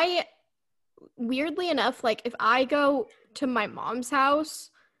I weirdly enough, like if I go to my mom's house,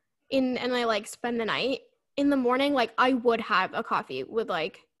 and I like spend the night, in the morning, like I would have a coffee with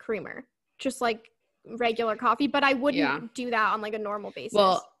like creamer, just like regular coffee, but I wouldn't do that on like a normal basis.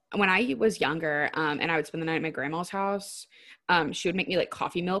 Well, when I was younger, and I would spend the night at my grandma's house, she would make me like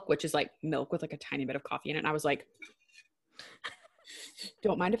coffee milk, which is like milk with like a tiny bit of coffee in it. And I was like,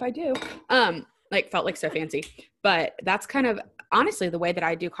 don't mind if I do. Like felt like so fancy, but that's kind of honestly the way that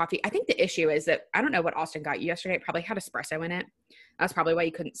I do coffee. I think the issue is that I don't know what Austin got you yesterday. It probably had espresso in it. That's probably why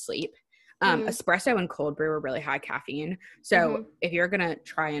you couldn't sleep. Espresso and cold brew are really high caffeine. So if you're going to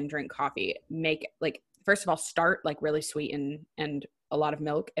try and drink coffee, make like, first of all, start like really sweet and a lot of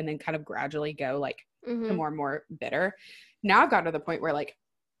milk, and then kind of gradually go like to more and more bitter. Now I've gotten to the point where like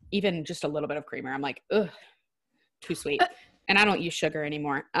even just a little bit of creamer, I'm like, ugh, too sweet. And I don't use sugar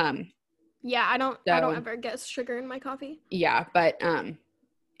anymore. Yeah, I don't ever get sugar in my coffee. Yeah, but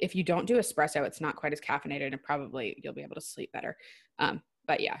if you don't do espresso, it's not quite as caffeinated, and probably you'll be able to sleep better.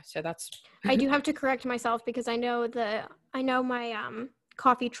 But yeah, so that's I do have to correct myself because I know my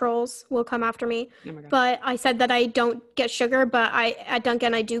coffee trolls will come after me. Oh my God. But I said that I don't get sugar, but at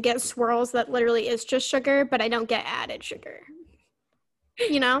Dunkin' I do get swirls that literally is just sugar, but I don't get added sugar.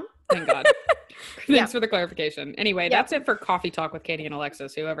 You know? Thank God. Thanks for the clarification. Anyway, that's it for Coffee Talk with Katie and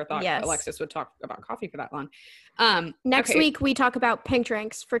Alexis. Whoever thought Alexis would talk about coffee for that long. Next week, we talk about pink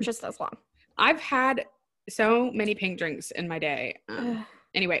drinks for just as long. I've had so many pink drinks in my day.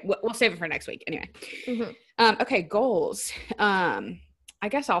 Anyway, we'll save it for next week. Anyway. Okay, goals. I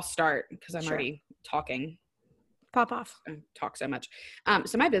guess I'll start because I'm already talking. Pop off. Talk so much.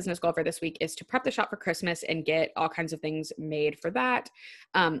 So my business goal for this week is to prep the shop for Christmas and get all kinds of things made for that.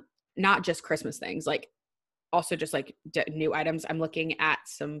 Not just Christmas things, like also just like new items. I'm looking at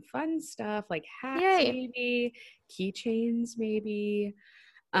some fun stuff like hats, maybe keychains, maybe.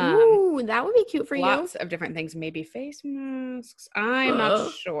 Ooh, that would be cute for you. Lots of different things, maybe face masks. I'm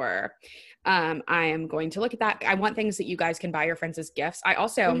not sure. I am going to look at that. I want things that you guys can buy your friends as gifts. I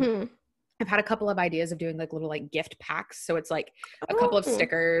also I've had a couple of ideas of doing like little like gift packs. So it's like a couple of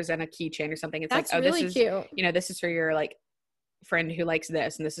stickers and a keychain or something. It's That's like, really this is cute. You know, this is for your like friend who likes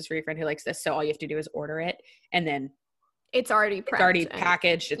this, and this is for your friend who likes this. So all you have to do is order it, and then it's already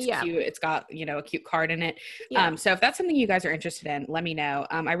packaged. It's cute. It's got, you know, a cute card in it. So if that's something you guys are interested in, let me know.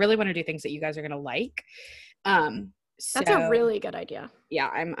 I really want to do things that you guys are going to like. That's a really good idea. Yeah,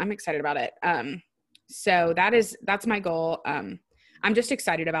 I'm excited about it. So that's my goal. I'm just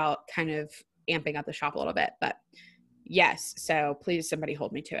excited about kind of amping up the shop a little bit, but yes. So please, somebody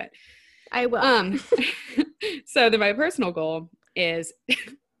hold me to it. I will. So then my personal goal is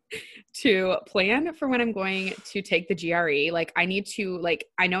to plan for when I'm going to take the GRE. Like I need to, like,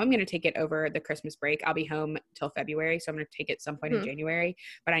 I know I'm going to take it over the Christmas break. I'll be home till February. So I'm going to take it some point in January,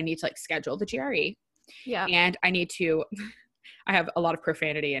 but I need to like schedule the GRE. Yeah. And I need to, I have a lot of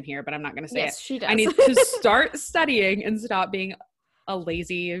profanity in here, but I'm not going to say it. She does. I need to start studying and stop being a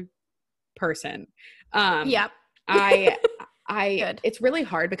lazy person. It's really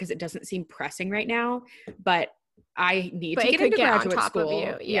hard because it doesn't seem pressing right now, but I need to get into graduate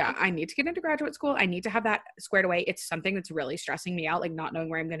school. Yeah, I need to get into graduate school. I need to have that squared away. It's something that's really stressing me out. Like not knowing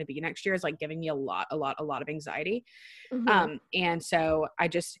where I'm going to be next year is like giving me a lot of anxiety. And so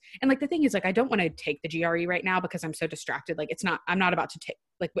and like the thing is like, I don't want to take the GRE right now because I'm so distracted. Like I'm not about to take,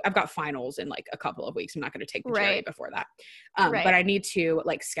 like I've got finals in like a couple of weeks. I'm not going to take the GRE before that. But I need to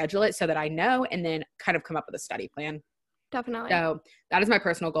like schedule it so that I know, and then kind of come up with a study plan. Definitely. So that is my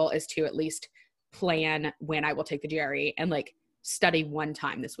personal goal, is to at least plan when I will take the GRE and like study one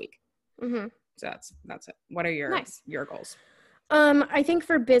time this week. So that's it. What are your goals? I think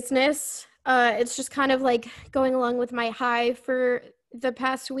for business, it's just kind of like going along with my high for the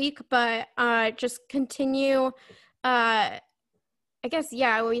past week, but just continue. I guess,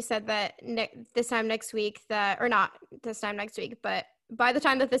 we said that this time next week, or not this time next week, but by the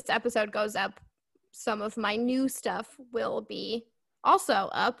time that this episode goes up, some of my new stuff will be also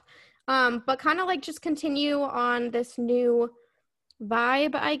up. But kind of like just continue on this new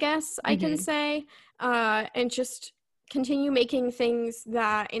vibe, I guess I can say, and just continue making things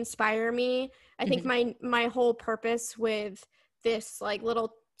that inspire me. I think my whole purpose with this like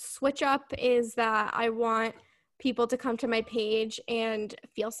little switch up is that I want people to come to my page and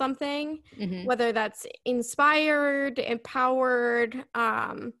feel something, whether that's inspired, empowered,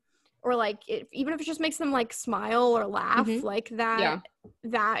 or like even if it just makes them like smile or laugh, like that,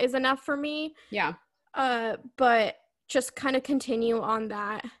 that is enough for me. Yeah. But just kind of continue on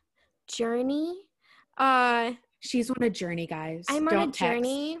that journey. She's on a journey, guys. I'm on a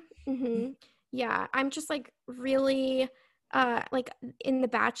journey. Yeah. I'm just like really like in The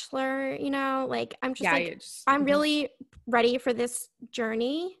Bachelor, you know, like I'm just I'm mhm. really ready for this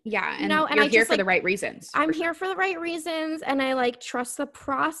journey. Yeah, you and know, and you're I here just for the like right reasons. I'm For sure. here for the right reasons, and I like trust the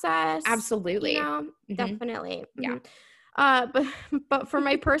process. You Absolutely. know, Mhm. definitely. Yeah. But for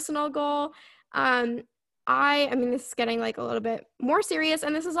my personal goal, I mean, this is getting like a little bit more serious,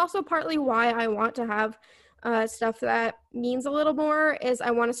 and this is also partly why I want to have stuff that means a little more. Is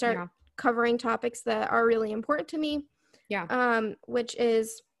I want to start Yeah. covering topics that are really important to me. Yeah. Which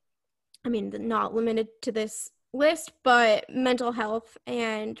is, I mean, not limited to this list, but mental health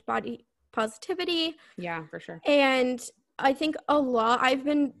and body positivity. Yeah, for sure. And I think I've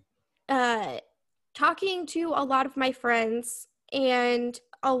been uh, talking to a lot of my friends, and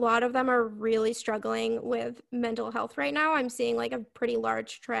a lot of them are really struggling with mental health right now. I'm seeing like a pretty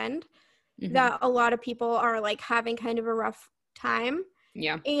large trend that a lot of people are like having kind of a rough time.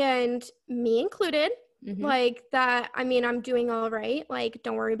 Yeah. And me included. Mhm. Like that, I mean, I'm doing all right. Like,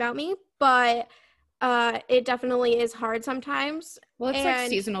 don't worry about me. But it definitely is hard sometimes. Well, it's like And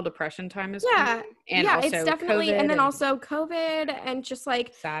seasonal depression time is coming, yeah, and yeah, it's also definitely, and COVID then and also COVID and just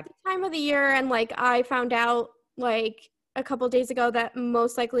like sad. the time of the year. And like, I found out like a couple days ago that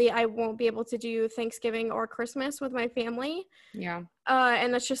most likely I won't be able to do Thanksgiving or Christmas with my family. Yeah.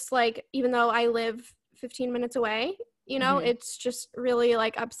 And that's just like, even though I live 15 minutes away, you know, Mhm. it's just really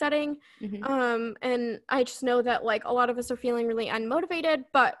like upsetting. Mhm. And I just know that like a lot of us are feeling really unmotivated,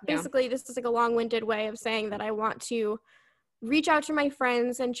 but Yeah. basically this is like a long-winded way of saying that I want to reach out to my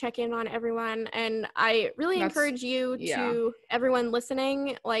friends and check in on everyone. And I really That's encourage you yeah. to, everyone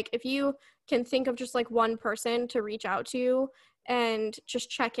listening, like if you can think of just like one person to reach out to and just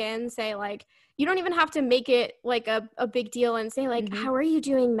check in, say like, you don't even have to make it like a big deal and say like, Mhm. how are you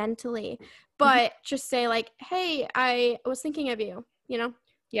doing mentally? Mhm. But just say like, hey, I was thinking of you, you know?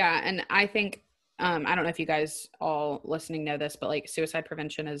 Yeah, and I think I don't know if you guys all listening know this, but like suicide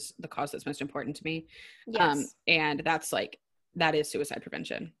prevention is the cause that's most important to me. Yes. And that's like that is suicide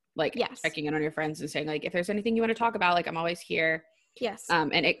prevention. Like Yes. checking in on your friends and saying like if there's anything you want to talk about, like I'm always here. Yes.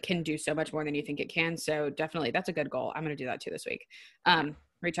 And it can do so much more than you think it can. So definitely that's a good goal. I'm going to do that too this week.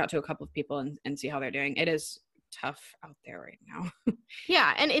 Reach out to a couple of people and see how they're doing. It is tough out there right now.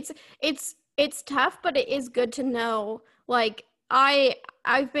 Yeah, and it's tough, but it is good to know. Like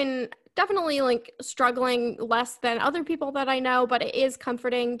I've been definitely like struggling less than other people that I know, but it is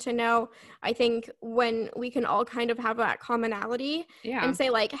comforting to know. I think when we can all kind of have that commonality Yeah, and say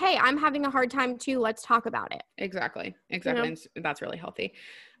like, "Hey, I'm having a hard time too. Let's talk about it." exactly. You Exactly. know? And that's really healthy.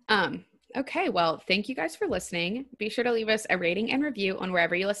 Okay, well, thank you guys for listening. Be sure to leave us a rating and review on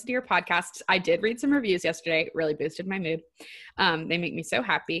wherever you listen to your podcasts. I did read some reviews yesterday, really boosted my mood. They make me so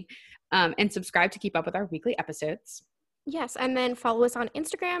happy. And subscribe to keep up with our weekly episodes. Yes, and then follow us on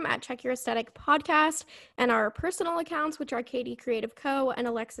Instagram at Check Your Aesthetic Podcast and our personal accounts, which are Katie Creative Co. and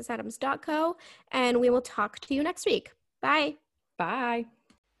AlexisAdams.co. And we will talk to you next week. Bye. Bye.